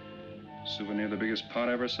 Souvenir of the biggest pot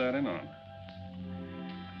I ever sat in on.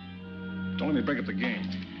 Don't let me break up the game.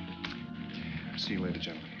 See you later,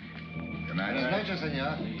 gentlemen. Good night. Buenas noches,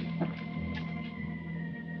 senor.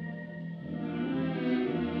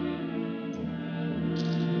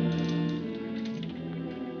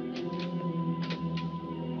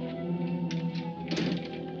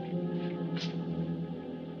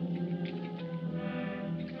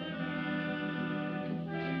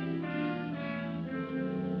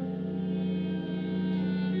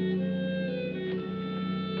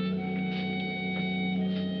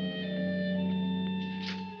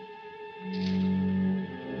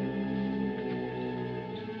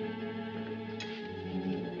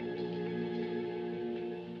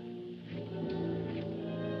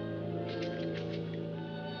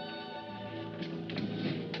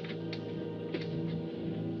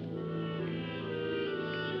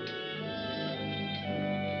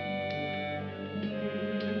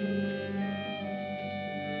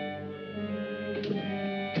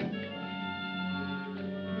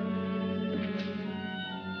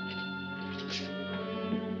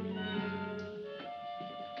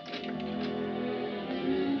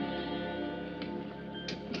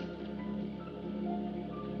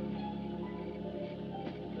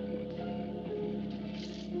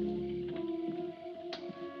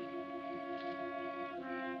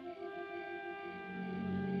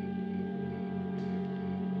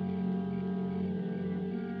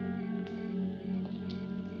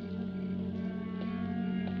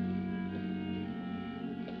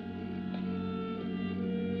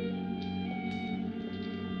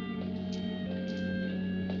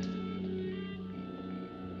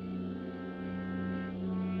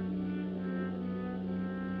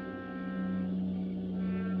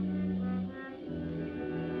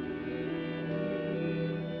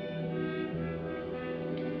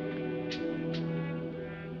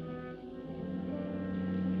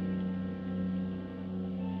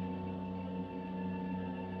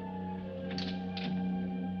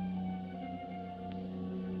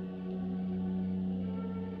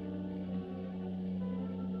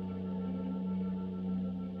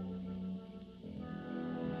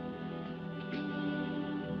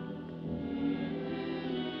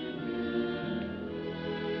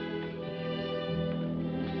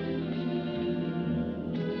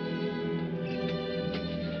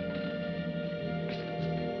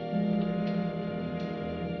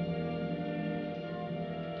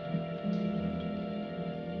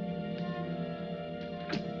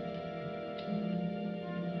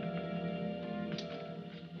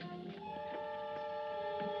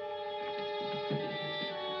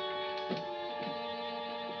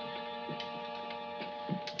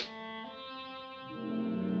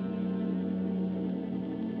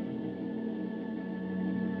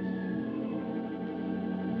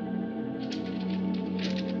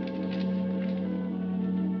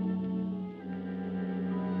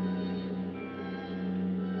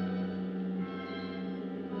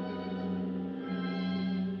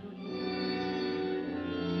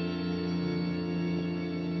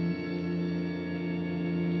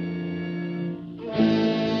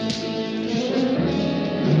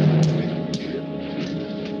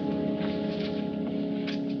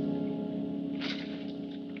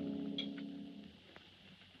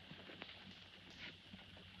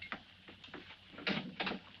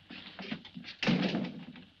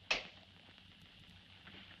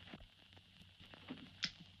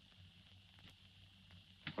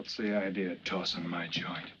 What's the idea of tossing my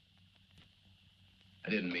joint? I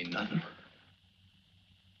didn't mean nothing.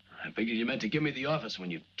 I figured you meant to give me the office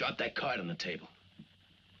when you dropped that card on the table.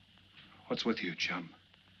 What's with you, chum?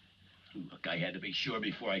 Look, I had to be sure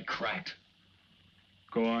before I cracked.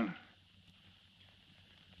 Go on.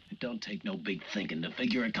 It don't take no big thinking to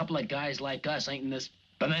figure a couple of guys like us ain't in this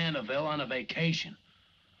Bananaville on a vacation.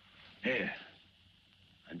 Here,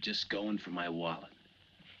 I'm just going for my wallet.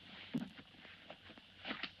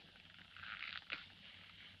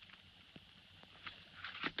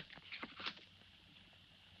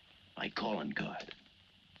 My calling card.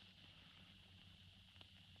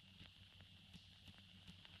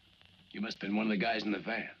 You must have been one of the guys in the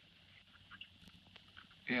van.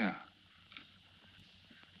 Yeah.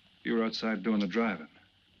 You were outside doing the driving.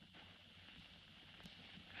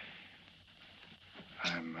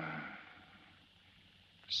 I'm,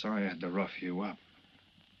 sorry I had to rough you up.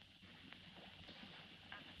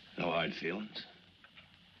 No hard feelings.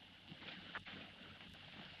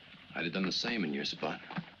 I'd have done the same in your spot.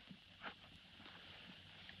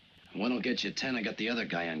 One'll get you 10. I got the other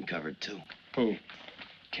guy uncovered, too. Who?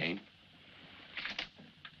 Kane.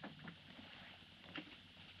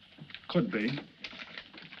 Could be.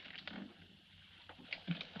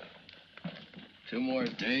 2 more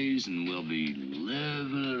days and we'll be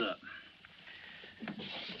living it up.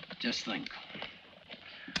 Just think.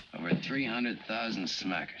 Over 300,000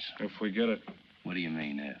 smackers. If we get it. What do you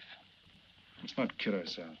mean, if? Let's not kid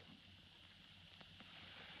ourselves.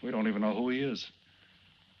 We don't even know who he is.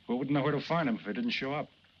 We wouldn't know where to find him if he didn't show up.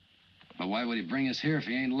 But why would he bring us here if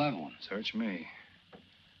he ain't leveling? Search me.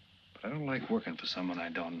 But I don't like working for someone I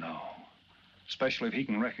don't know. Especially if he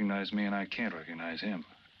can recognize me and I can't recognize him.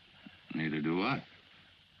 Neither do I.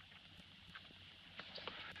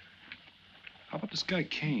 How about this guy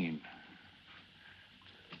Kane?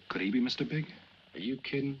 Could he be Mr. Big? Are you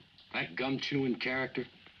kidding? That gum-chewing character?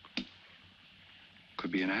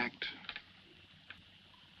 Could be an act.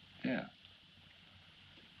 Yeah.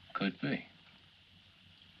 Could be.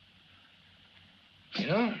 You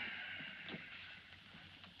know,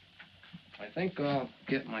 I think I'll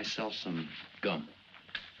get myself some gum.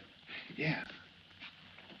 Yeah.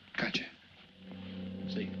 Gotcha.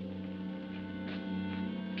 See.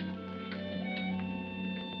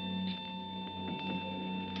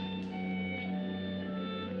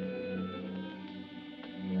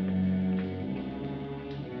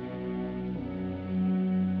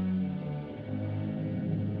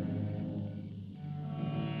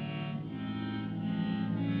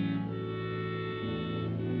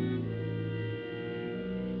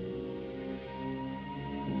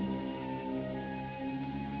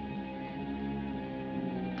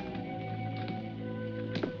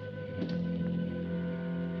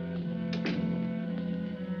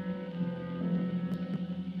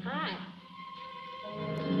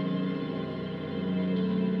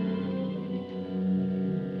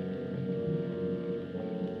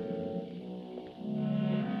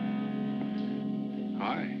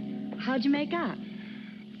 How'd you make out?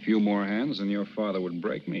 A few more hands and your father would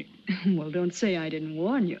break me. Well, don't say I didn't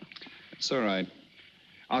warn you. It's all right.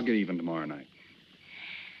 I'll get even tomorrow night.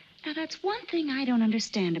 Now, that's one thing I don't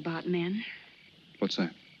understand about men. What's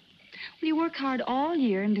that? Well, you work hard all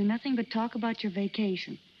year and do nothing but talk about your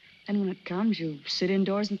vacation. Then when it comes, you sit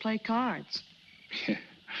indoors and play cards. Yeah.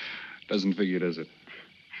 Doesn't figure, does it?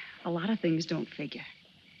 A lot of things don't figure.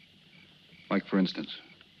 Like, for instance?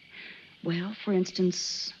 Well, for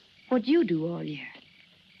instance, what you do all year.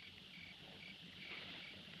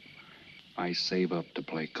 I save up to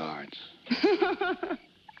play cards.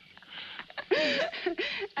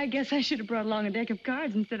 I guess I should have brought along a deck of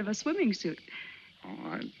cards instead of a swimming suit.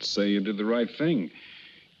 Oh, I'd say you did the right thing.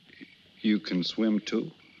 You can swim, too?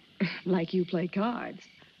 Like you play cards.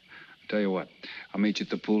 Tell you what, I'll meet you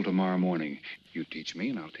at the pool tomorrow morning. You teach me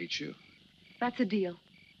and I'll teach you. That's a deal.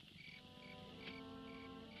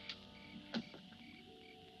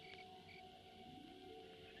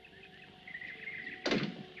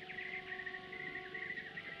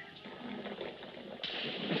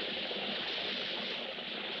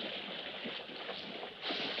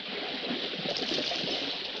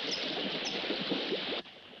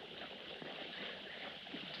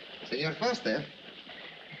 Señor Foster,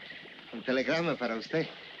 un telegrama para usted.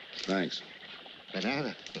 Thanks. De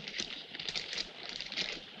nada.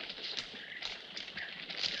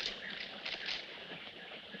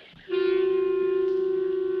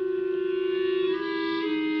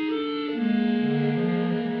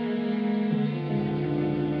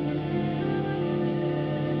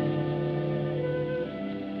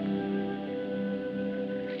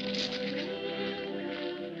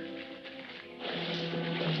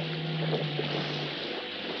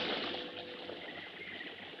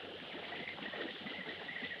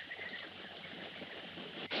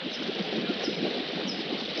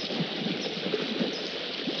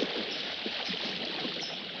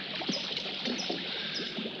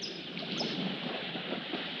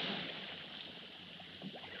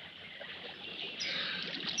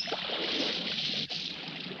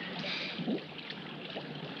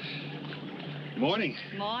 Morning.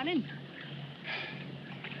 Morning.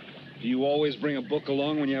 Do you always bring a book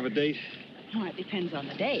along when you have a date? Well, it depends on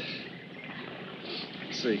the date.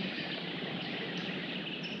 Let's see.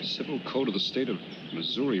 Civil Code of the State of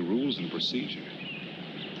Missouri Rules and Procedure.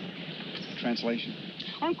 Translation?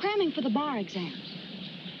 I'm cramming for the bar exam.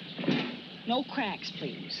 No cracks,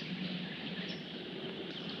 please.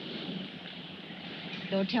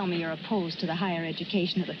 Don't tell me you're opposed to the higher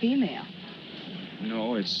education of the female.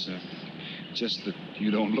 No, it's just that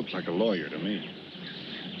you don't look like a lawyer to me.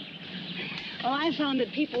 Well, I found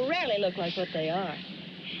that people rarely look like what they are.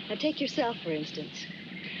 Now, take yourself, for instance.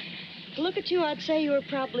 To look at you, I'd say you were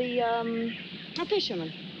probably, a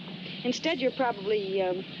fisherman. Instead, you're probably,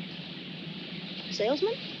 a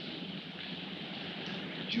salesman?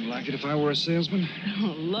 Would you like it if I were a salesman? Oh,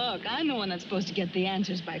 look, I'm the one that's supposed to get the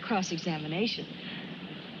answers by cross-examination.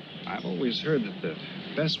 I've always heard that the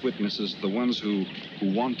best witnesses are the ones who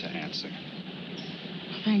want to answer.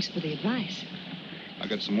 Well, thanks for the advice. I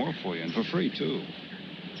got some more for you, and for free, too.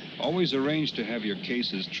 Always arrange to have your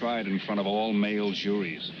cases tried in front of all male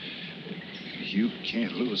juries. You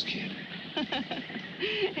can't lose, kid.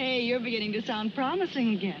 Hey, you're beginning to sound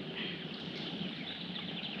promising again.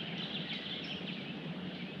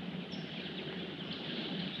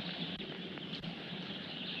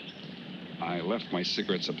 I left my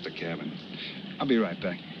cigarettes up at the cabin. I'll be right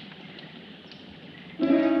back.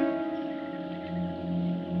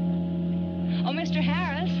 Oh, Mr.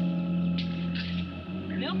 Harris.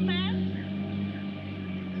 Milkman?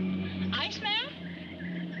 Iceman?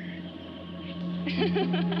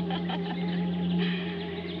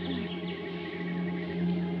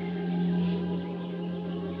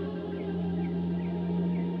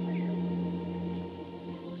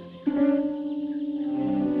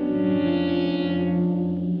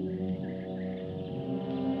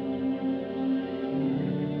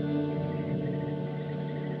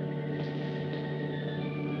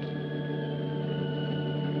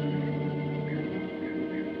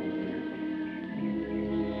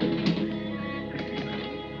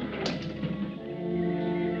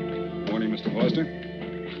 Mr. Foster?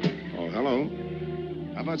 Oh, hello.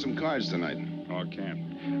 How about some cards tonight? Oh, I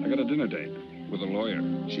can't. I got a dinner date with a lawyer.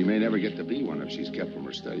 She may never get to be one if she's kept from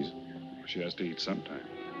her studies. She has to eat sometime.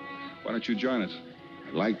 Why don't you join us?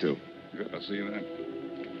 I'd like to. Good, I'll see you then.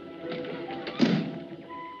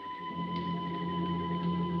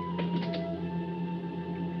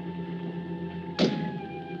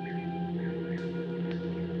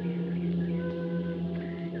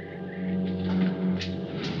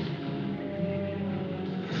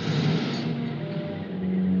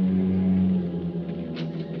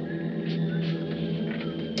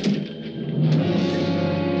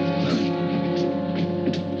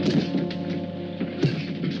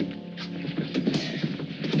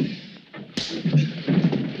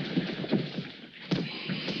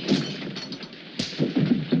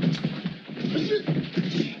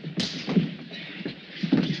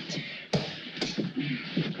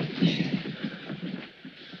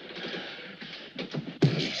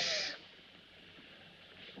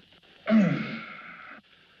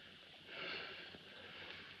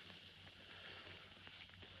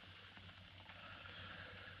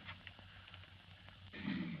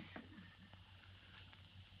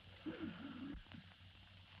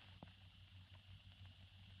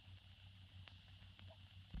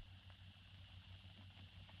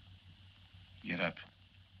 Get up.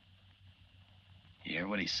 You hear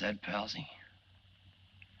what he said, Palsy?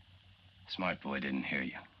 Smart boy didn't hear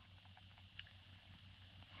you.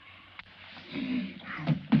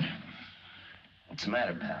 What's the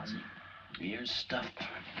matter, Palsy? Your ears stuffed?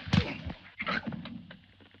 I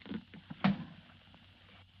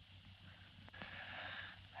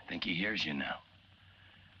think he hears you now.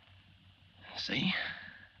 See?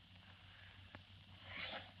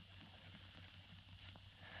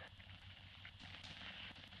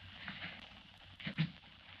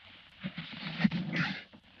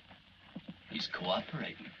 He's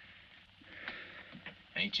cooperating.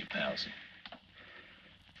 Ain't you, Palsy?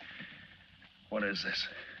 What is this?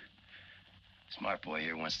 Smart boy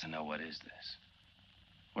here wants to know what is this.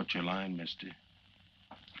 What's your line, mister?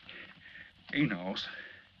 He knows.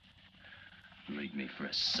 Leave me for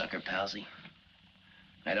a sucker, Palsy.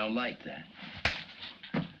 I don't like that.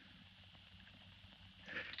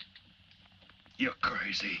 You're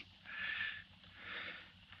crazy.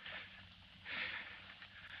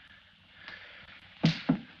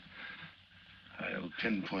 I'll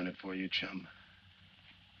pinpoint it for you, chum.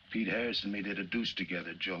 Pete Harris and me did a deuce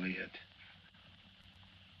together, Joliet.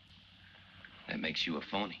 That makes you a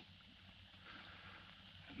phony.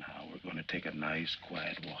 Now we're going to take a nice,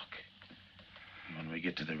 quiet walk. When we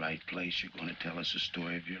get to the right place, you're going to tell us the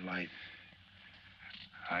story of your life.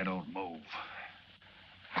 I don't move.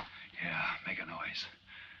 Yeah, make a noise.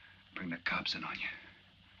 Bring the cops in on you.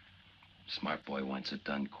 Smart boy wants it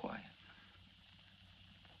done quiet.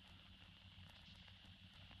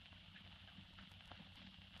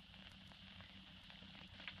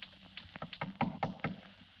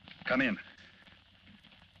 Come in.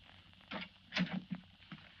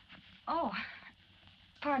 Oh,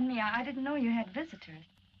 pardon me. I didn't know you had visitors.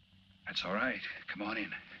 That's all right. Come on in.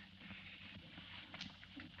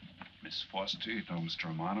 Miss Foster, you know Mr.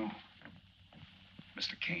 Romano?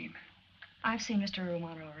 Mr. Kane. I've seen Mr.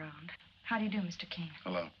 Romano around. How do you do, Mr. Kane?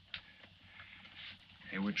 Hello.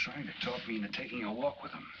 They were trying to talk me into taking a walk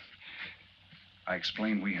with them. I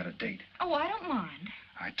explained we had a date. Oh, I don't mind.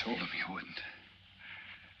 I told them you wouldn't.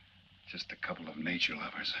 Just a couple of nature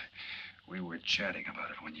lovers. We were chatting about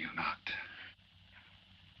it when you knocked.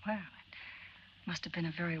 Well, it must have been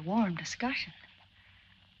a very warm discussion.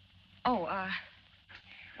 Oh, well,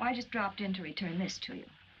 I just dropped in to return this to you.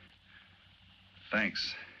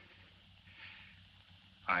 Thanks.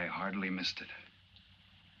 I hardly missed it.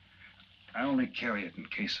 I only carry it in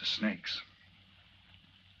case of snakes.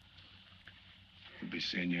 You'll be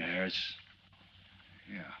seeing your Harris?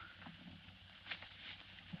 Yeah.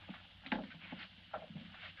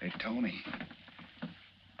 Hey, Tony.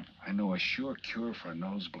 I know a sure cure for a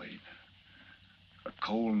nosebleed. A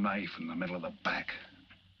cold knife in the middle of the back.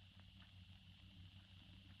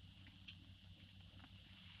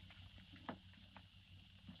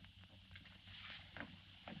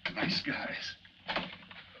 Nice guys.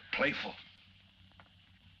 Playful.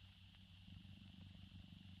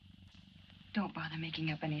 Don't bother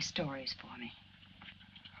making up any stories for me.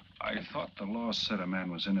 I thought the law said a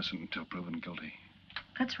man was innocent until proven guilty.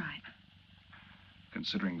 That's right.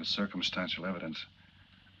 Considering the circumstantial evidence,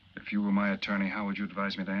 if you were my attorney, how would you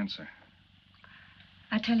advise me to answer?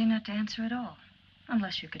 I tell you not to answer at all,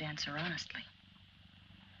 unless you could answer honestly.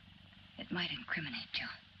 It might incriminate you.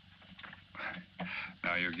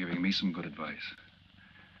 Now you're giving me some good advice.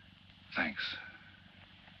 Thanks.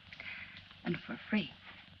 And for free.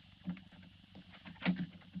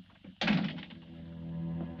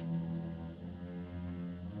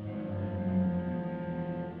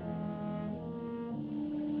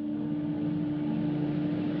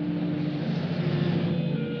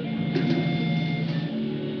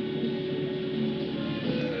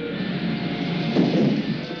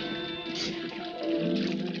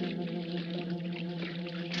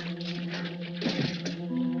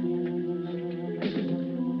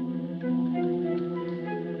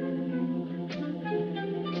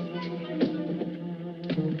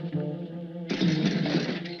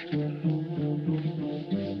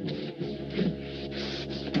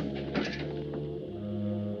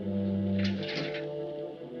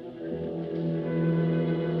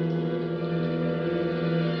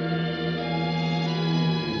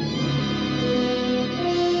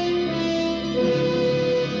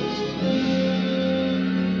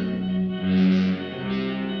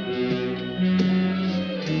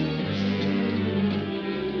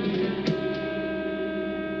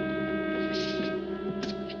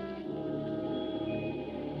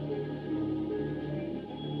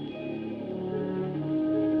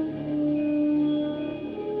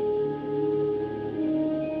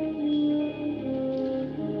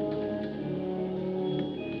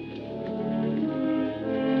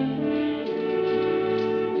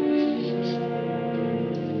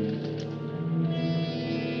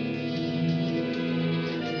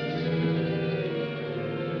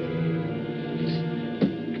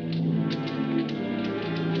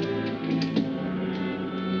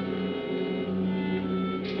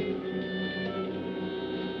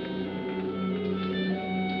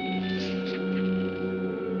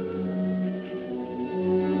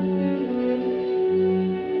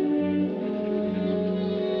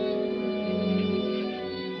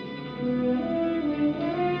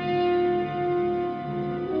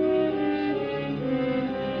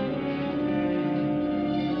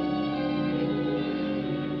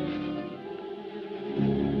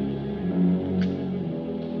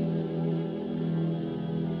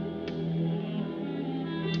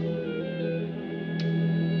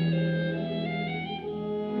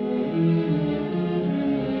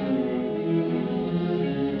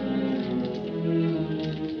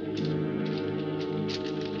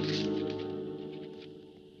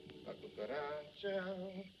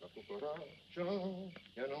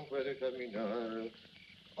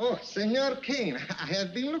 Oh, Senor Kane, I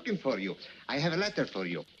have been looking for you. I have a letter for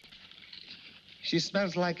you. She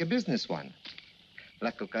smells like a business one.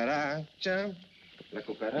 La cucaracha,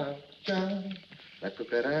 La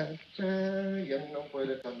cucaracha ya no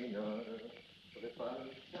puede caminar. Le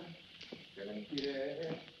falta que la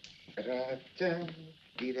quiere. Cucaracha.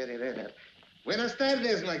 Tirerera. Buenas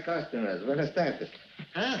tardes, my customers. Buenas tardes.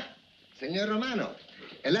 Ah, Senor Romano,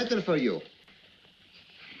 a letter for you.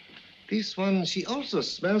 This one, she also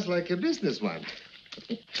smells like a businessman.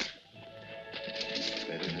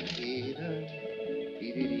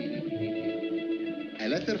 A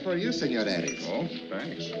letter for you, Senor Harris. Oh,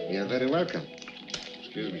 thanks. You're very welcome.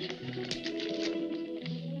 Excuse me.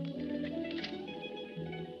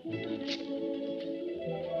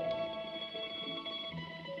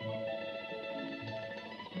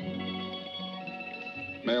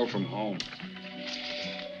 Mail from home.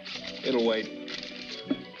 It'll wait.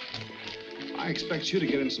 I expect you to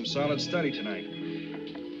get in some solid study tonight.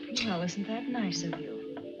 Well, isn't that nice of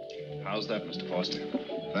you? How's that, Mr. Foster?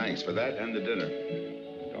 Thanks for that and the dinner.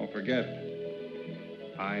 Don't forget,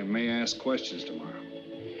 I may ask questions tomorrow.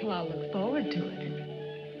 Well, I'll look forward to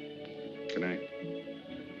it. Good night.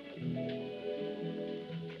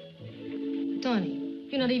 Tony,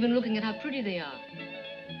 you're not even looking at how pretty they are.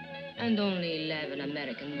 And only 11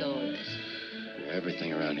 American dollars.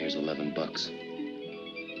 Everything around here's $11.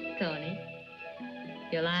 Tony,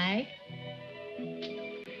 you like?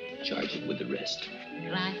 Charge it with the rest.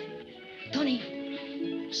 Gracias.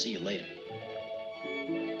 Tony. See you later.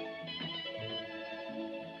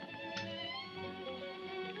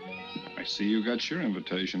 I see you got your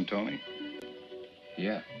invitation, Tony.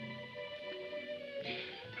 Yeah.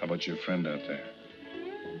 How about your friend out there?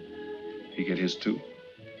 He get his too?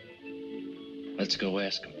 Let's go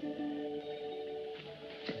ask him.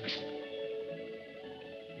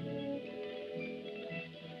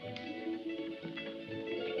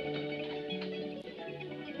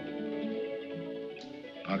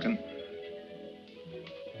 Pumpkin,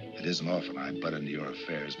 it isn't often I butt into your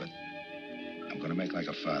affairs, but I'm going to make like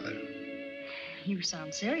a father. You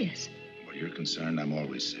sound serious. Where you're concerned, I'm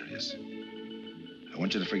always serious. I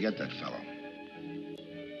want you to forget that fellow.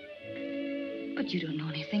 But you don't know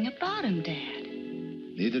anything about him, Dad.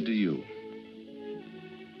 Neither do you.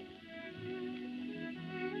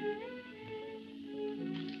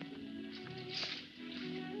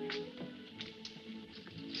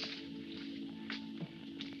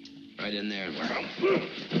 Right in there.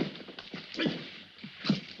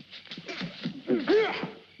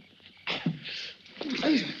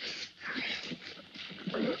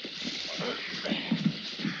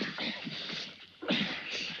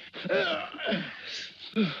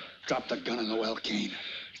 Drop the gun in the well, Kane.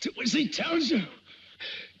 Do as he tells you.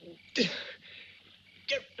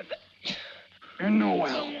 In the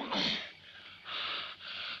well.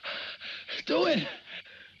 Do it.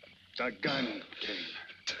 The gun, Kane.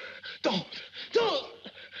 Don't.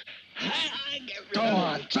 Go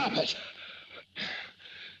on, drop it.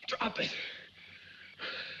 Drop it.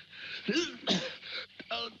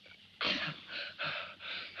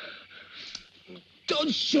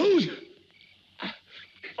 Don't shoot.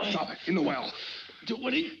 Drop it in the well. Do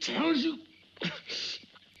what he tells you.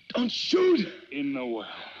 Don't shoot. In the well.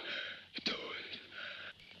 Do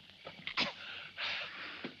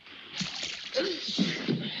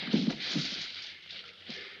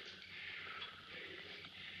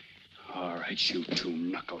All right, you two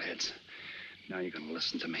knuckleheads. Now you're gonna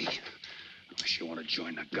listen to me. Unless you want to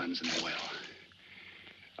join the guns in the well.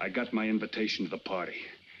 I got my invitation to the party.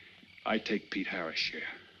 I take Pete Harris' share.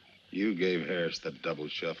 You gave Harris the double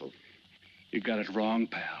shuffle. You got it wrong,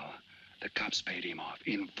 pal. The cops paid him off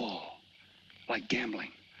in full. Like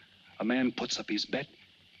gambling. A man puts up his bet,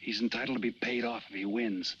 he's entitled to be paid off if he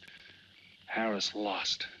wins. Harris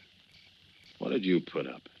lost. What did you put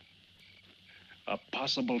up? A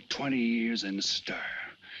possible 20 years in stir.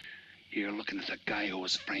 You're looking at the guy who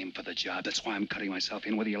was framed for the job. That's why I'm cutting myself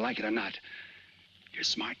in, whether you like it or not. You're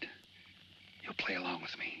smart. You'll play along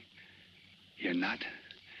with me. You're not.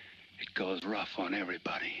 It goes rough on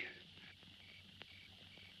everybody.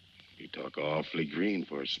 You talk awfully green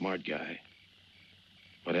for a smart guy.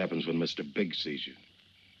 What happens when Mr. Big sees you?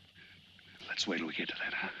 Let's wait till we get to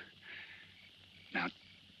that, huh? Now,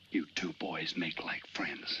 you two boys make like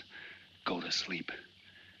friends. Go to sleep.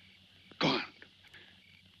 Go on.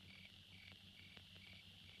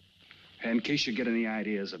 And in case you get any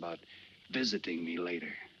ideas about visiting me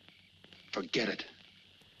later, forget it.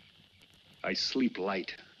 I sleep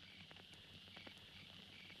light.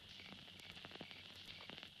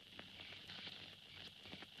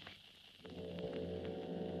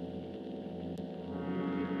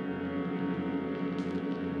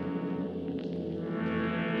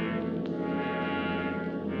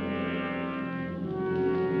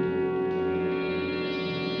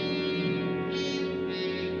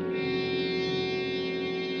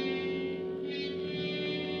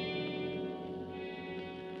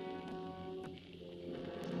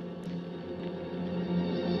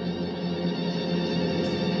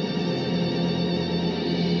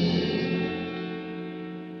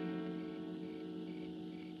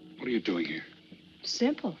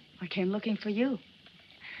 simple. I came looking for you.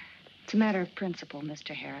 It's a matter of principle,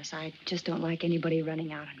 Mr. Harris. I just don't like anybody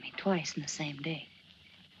running out on me twice in the same day.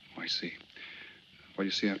 Oh, I see. Well,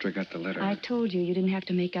 you see, after I got the letter... I told you didn't have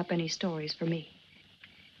to make up any stories for me.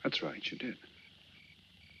 That's right, you did.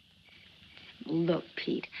 Look,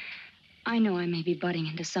 Pete, I know I may be butting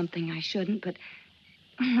into something I shouldn't, but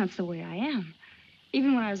that's the way I am.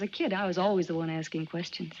 Even when I was a kid, I was always the one asking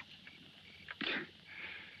questions.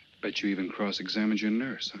 Bet you even cross-examined your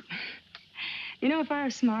nurse, huh? You know, if I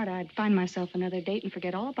were smart, I'd find myself another date and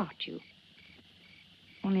forget all about you.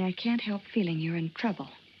 Only I can't help feeling you're in trouble.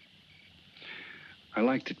 I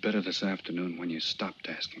liked it better this afternoon when you stopped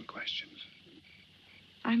asking questions.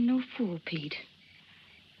 I'm no fool, Pete.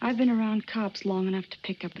 I've been around cops long enough to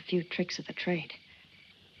pick up a few tricks of the trade.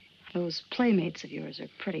 Those playmates of yours are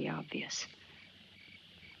pretty obvious.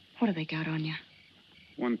 What have they got on you?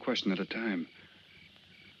 One question at a time.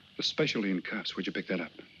 Especially in cops. Where'd you pick that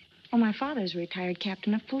up? Oh, my father's a retired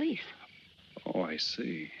captain of police. Oh, I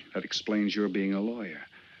see. That explains your being a lawyer.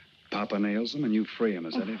 Papa nails him and you free him,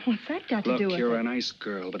 is that it? What's that got to do with it? Look, you're a nice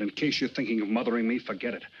girl, but in case you're thinking of mothering me,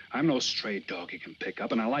 forget it. I'm no stray dog you can pick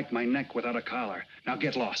up, and I like my neck without a collar. Now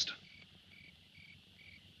get lost.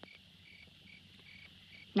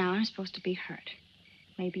 Now I'm supposed to be hurt.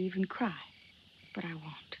 Maybe even cry. But I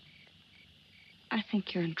won't. I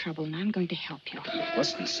think you're in trouble, and I'm going to help you.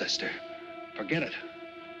 Listen, sister. Forget it.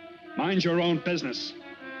 Mind your own business.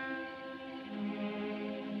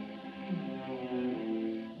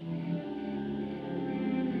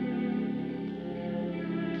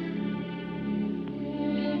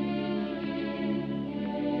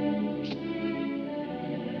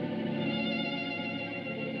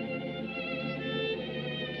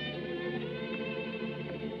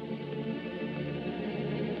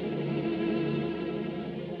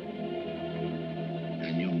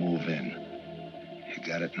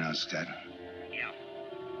 Now, Scott. Yeah.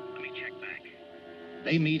 Let me check back.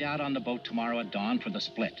 They meet out on the boat tomorrow at dawn for the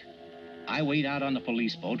split. I wait out on the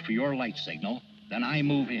police boat for your light signal, then I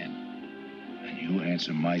move in. And you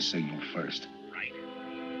answer my signal first. Right.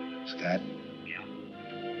 Scott? Yeah.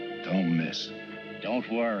 Don't miss. Don't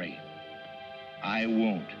worry. I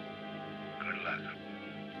won't. Good luck.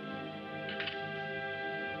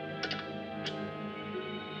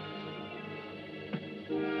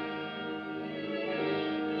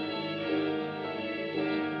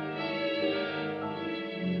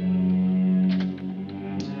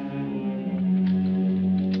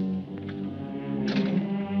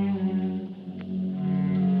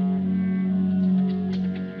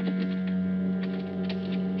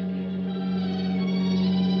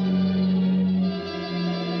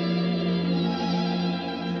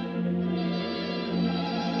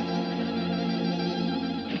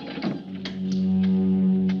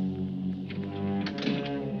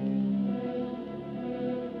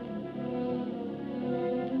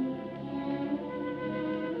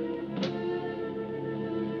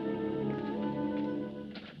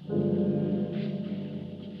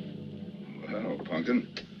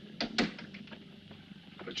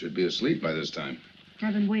 But you'd be asleep by this time.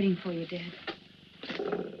 I've been waiting for you, Dad.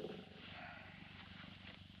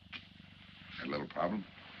 Had a little problem?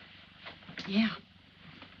 Yeah.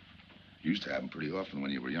 Used to happen pretty often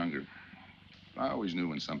when you were younger. I always knew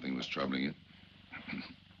when something was troubling you.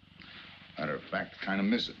 Matter of fact, kind of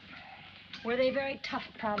miss it. Were they very tough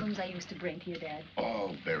problems I used to bring to you, Dad?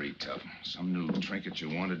 Oh, very tough. Some new trinket you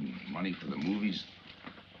wanted and money for the movies.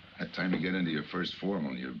 Had time to get into your first form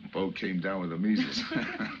when your boat came down with the measles.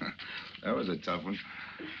 That was a tough one.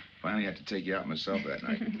 Finally had to take you out myself that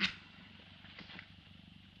night.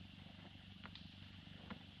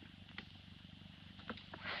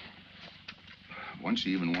 Once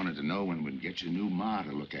you even wanted to know when we'd get your new ma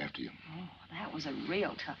to look after you. Oh, that was a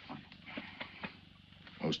real tough one.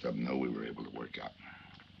 Most of them know we were able to work out.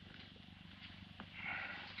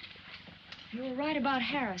 You were right about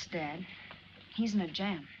Harris, Dad. He's in a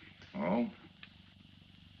jam. Oh?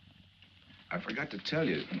 I forgot to tell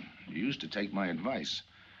you. You used to take my advice.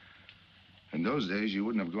 In those days, you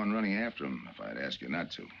wouldn't have gone running after him if I'd asked you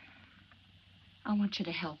not to. I want you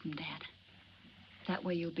to help him, Dad. That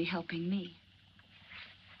way you'll be helping me.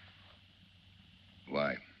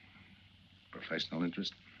 Why? Professional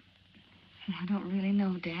interest? I don't really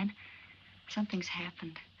know, Dad. Something's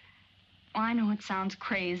happened. Oh, I know it sounds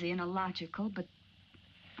crazy and illogical, but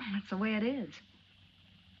that's the way it is.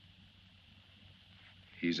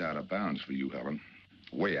 He's out of bounds for you, Helen.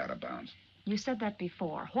 Way out of bounds. You said that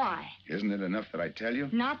before. Why? Isn't it enough that I tell you?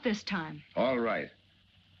 Not this time. All right.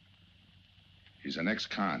 He's an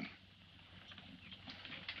ex-con.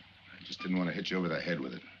 I just didn't want to hit you over the head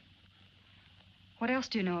with it. What else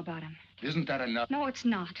do you know about him? Isn't that enough? No, it's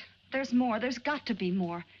not. There's more. There's got to be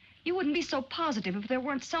more. You wouldn't be so positive if there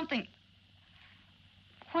weren't something.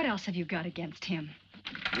 What else have you got against him?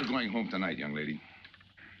 You're going home tonight, young lady.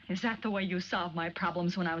 Is that the way you solved my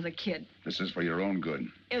problems when I was a kid? This is for your own good.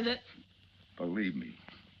 Is it? Believe me.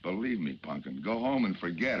 Believe me, Punkin. Go home and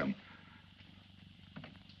forget him.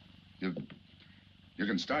 You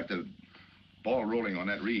can start the ball rolling on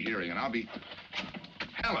that rehearing, and I'll be...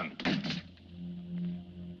 Helen!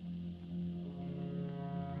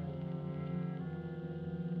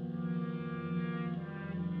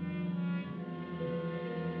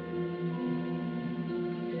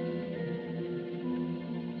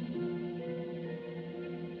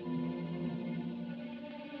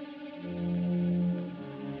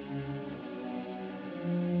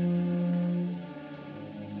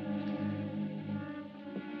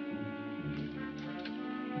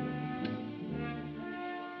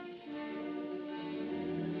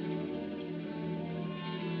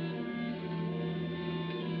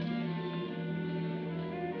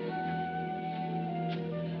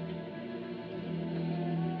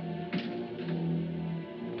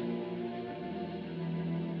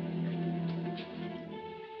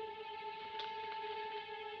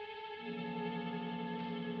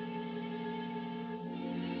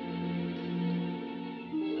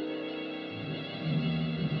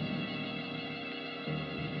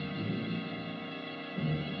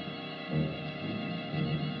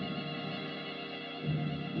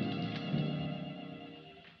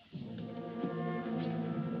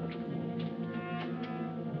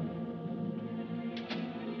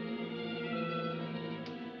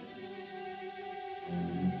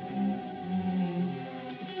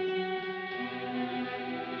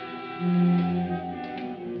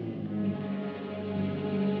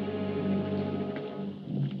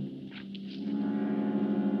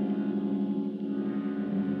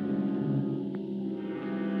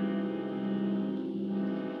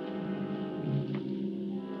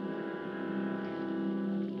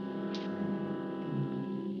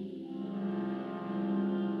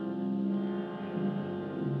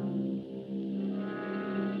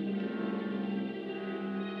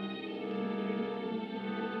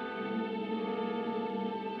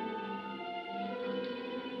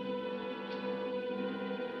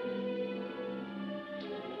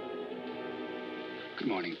 Good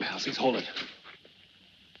morning, palsies. Hold it.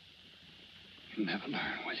 You'll never learn,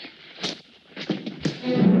 will you?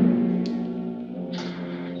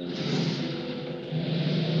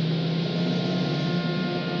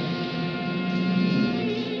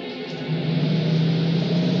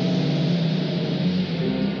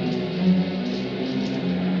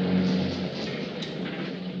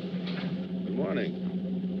 Good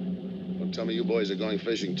morning. Don't tell me you boys are going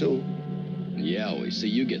fishing, too. Yeah, we see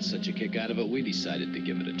you get such a kick out of it, we decided to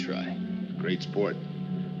give it a try. Great sport.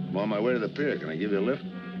 I'm on my way to the pier. Can I give you a lift?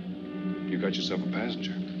 You got yourself a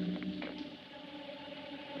passenger.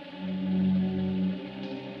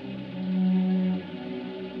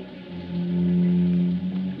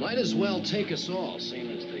 Might as well take us all,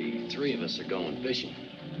 seeing as the three of us are going fishing.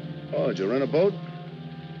 Oh, did you rent a boat?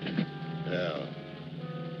 Yeah.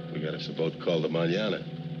 We got us a boat called the Mañana.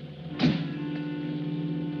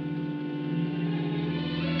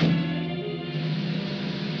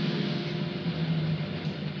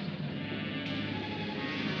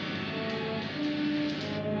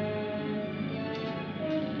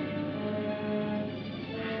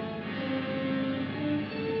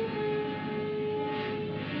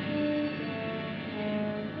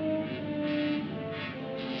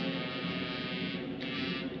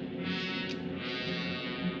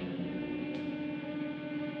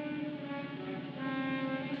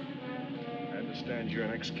 You're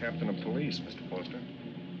an ex-captain of police, Mr. Foster.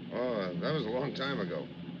 Oh, that was a long time ago.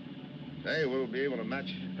 Hey, we'll be able to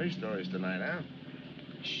match fish stories tonight, huh?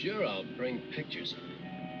 Sure, I'll bring pictures.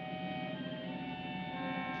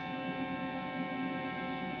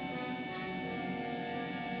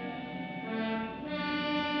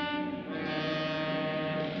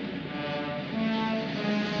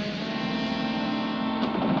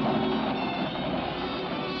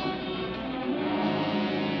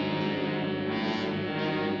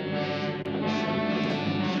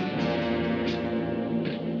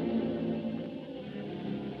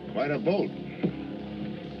 Quite a boat.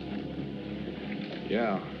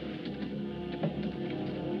 Yeah.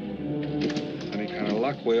 Any kind of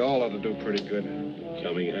luck, we all ought to do pretty good.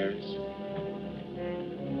 Coming, Harris?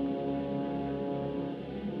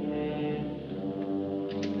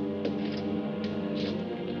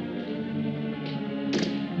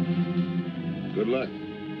 Good luck.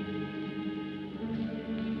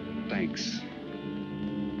 Thanks.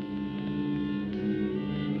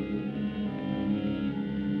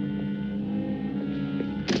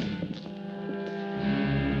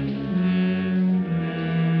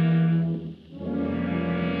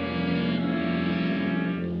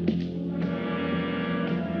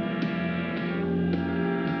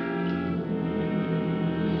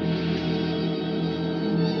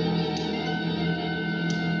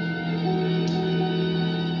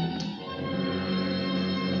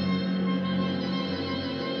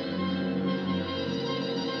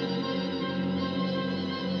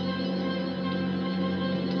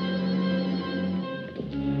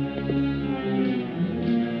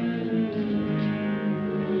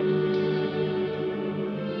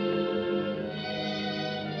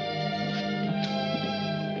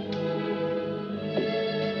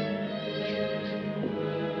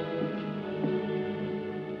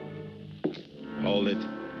 Hold it.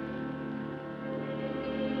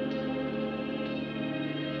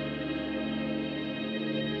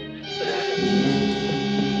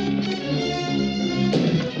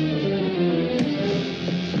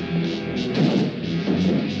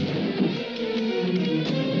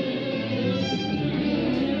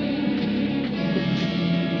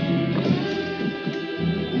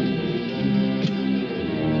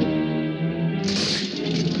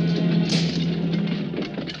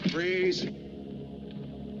 Freeze.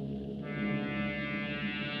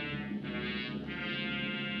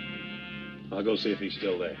 I'll go see if he's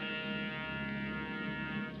still there.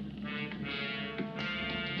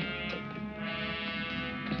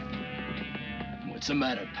 What's the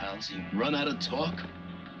matter, pals? You run out of talk?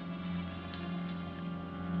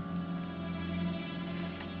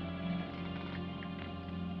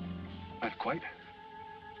 Not quite.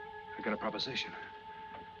 I got a proposition.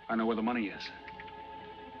 I know where the money is.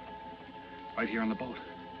 Right here on the boat.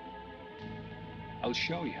 I'll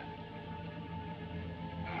show you.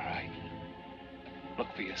 All right.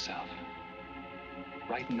 Look for yourself.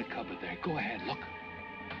 Right in the cupboard there. Go ahead, look.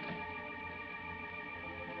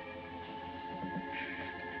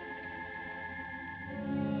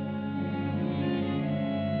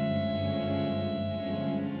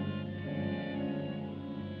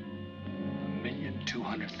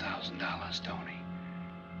 $1,200,000, Tony.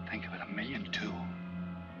 Think of it, $1.2 million.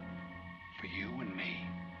 For you and me.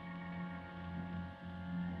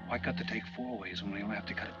 Why cut the take 4 ways when we only have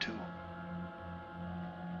to cut it 2?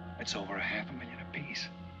 It's over $500,000 apiece.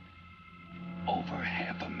 Over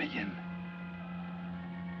 $500,000.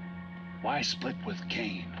 Why split with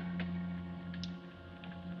Kane?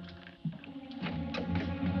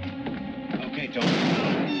 Okay, Tony.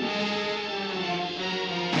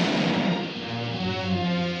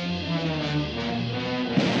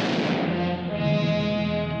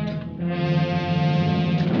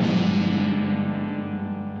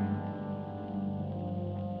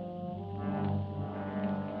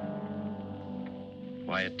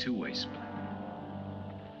 Why a two-way split?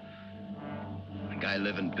 A guy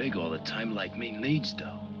living big all the time like me needs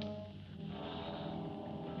dough.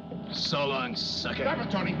 So long, sucker. Stop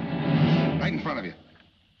it, Tony. Right in front of you.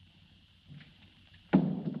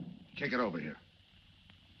 Kick it over here.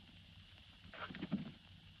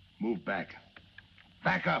 Move back.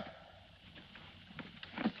 Back up.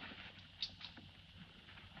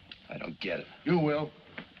 I don't get it. You will.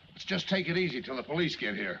 Let's just take it easy till the police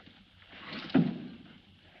get here.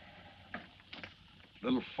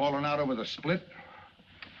 Little falling out over the split.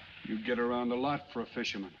 You get around a lot for a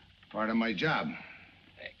fisherman. Part of my job.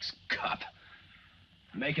 Ex-cop.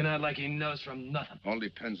 Making out like he knows from nothing. All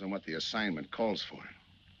depends on what the assignment calls for.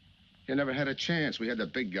 You never had a chance. We had the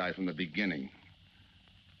big guy from the beginning.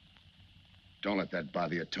 Don't let that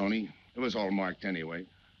bother you, Tony. It was all marked anyway.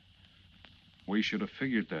 We should have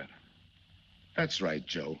figured that. That's right,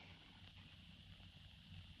 Joe.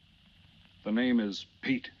 The name is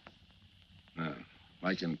Pete.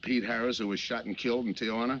 Like in Pete Harris, who was shot and killed in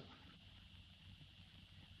Tijuana?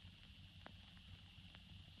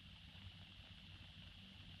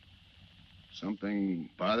 Something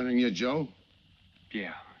bothering you, Joe?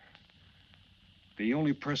 Yeah. The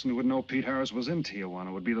only person who would know Pete Harris was in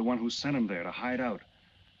Tijuana would be the one who sent him there to hide out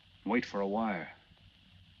and wait for a wire.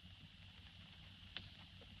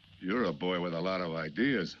 You're a boy with a lot of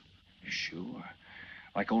ideas. Sure.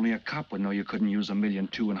 Like only a cop would know you couldn't use $1.2 million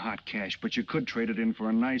in hot cash, but you could trade it in for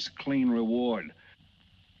a nice, clean reward.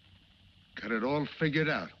 Got it all figured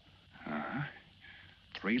out. Uh-huh.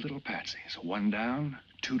 3 little patsies. 1 down,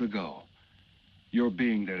 2 to go. Your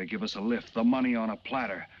being there to give us a lift, the money on a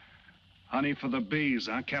platter. Honey for the bees,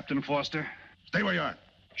 huh, Captain Foster? Stay where you are.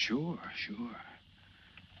 Sure.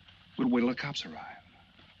 We'll wait till the cops arrive.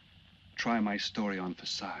 Try my story on for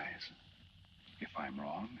size. If I'm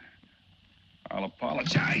wrong, I'll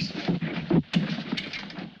apologize.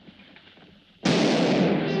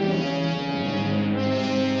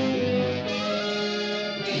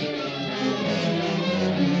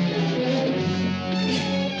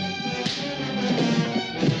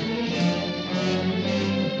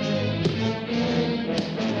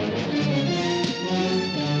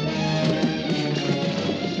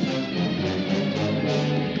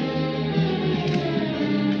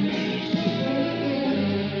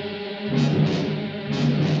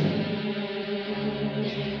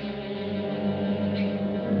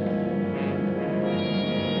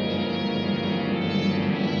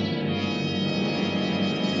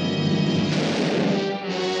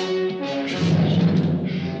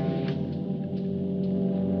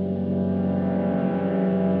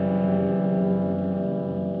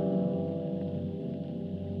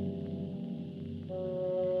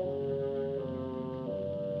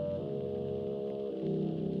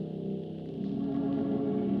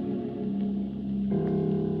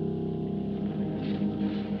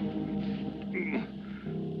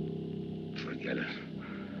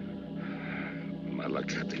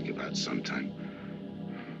 sometime.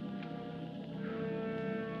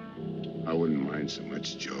 I wouldn't mind so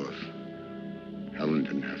much, Joe, if Helen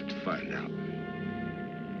didn't have to find out.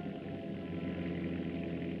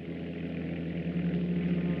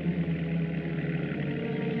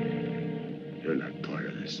 You're not part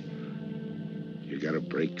of this. You got a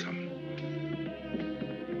break coming.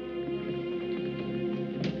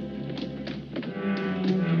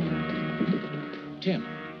 Tim,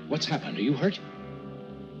 what's happened? Are you hurt?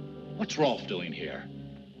 What's Rolfe doing here?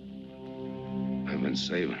 I've been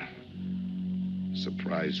saving.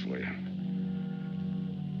 Surprise for you.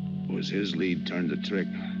 It was his lead turned the trick.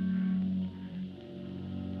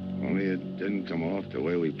 Only it didn't come off the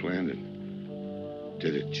way we planned it.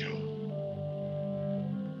 Did it, Joe?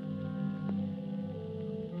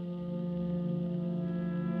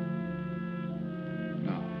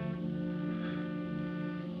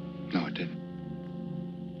 No, it didn't.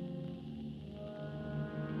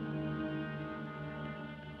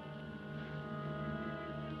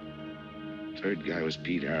 Third guy was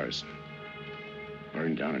Pete Harrison.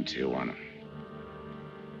 Burned down in Tijuana.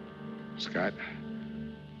 Scott,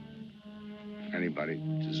 if anybody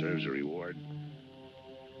deserves a reward,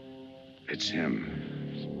 it's him.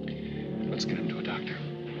 Let's get him to a doctor.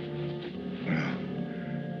 Well,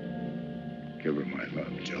 give her my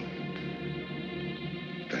love, Joe.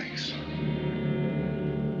 Thanks.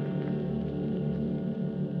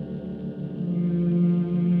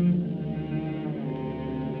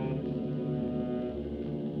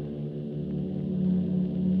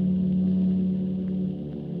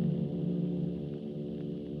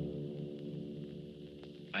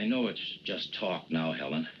 I know it's just talk now,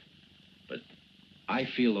 Helen, but I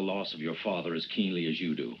feel the loss of your father as keenly as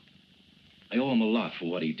you do. I owe him a lot for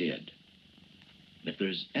what he did. And if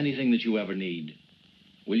there's anything that you ever need,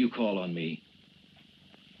 will you call on me?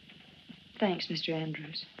 Thanks, Mr.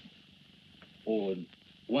 Andrews. Oh, and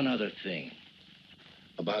one other thing.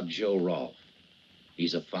 About Joe Rolfe.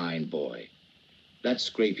 He's a fine boy. That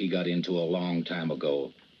scrape he got into a long time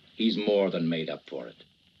ago, he's more than made up for it.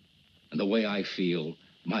 And the way I feel,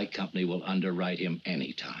 my company will underwrite him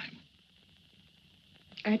any time.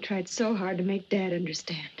 I tried so hard to make Dad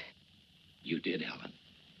understand. You did, Helen.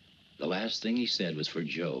 The last thing he said was for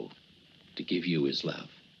Joe to give you his love.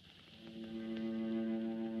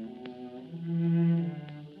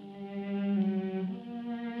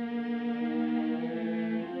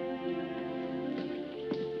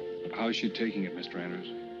 How's she taking it, Mr.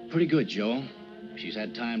 Andrews? Pretty good, Joe. She's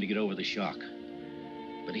had time to get over the shock.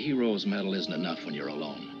 But a hero's medal isn't enough when you're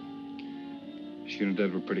alone. She and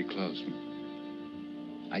Dad were pretty close.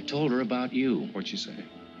 I told her about you. What'd she say?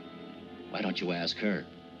 Why don't you ask her?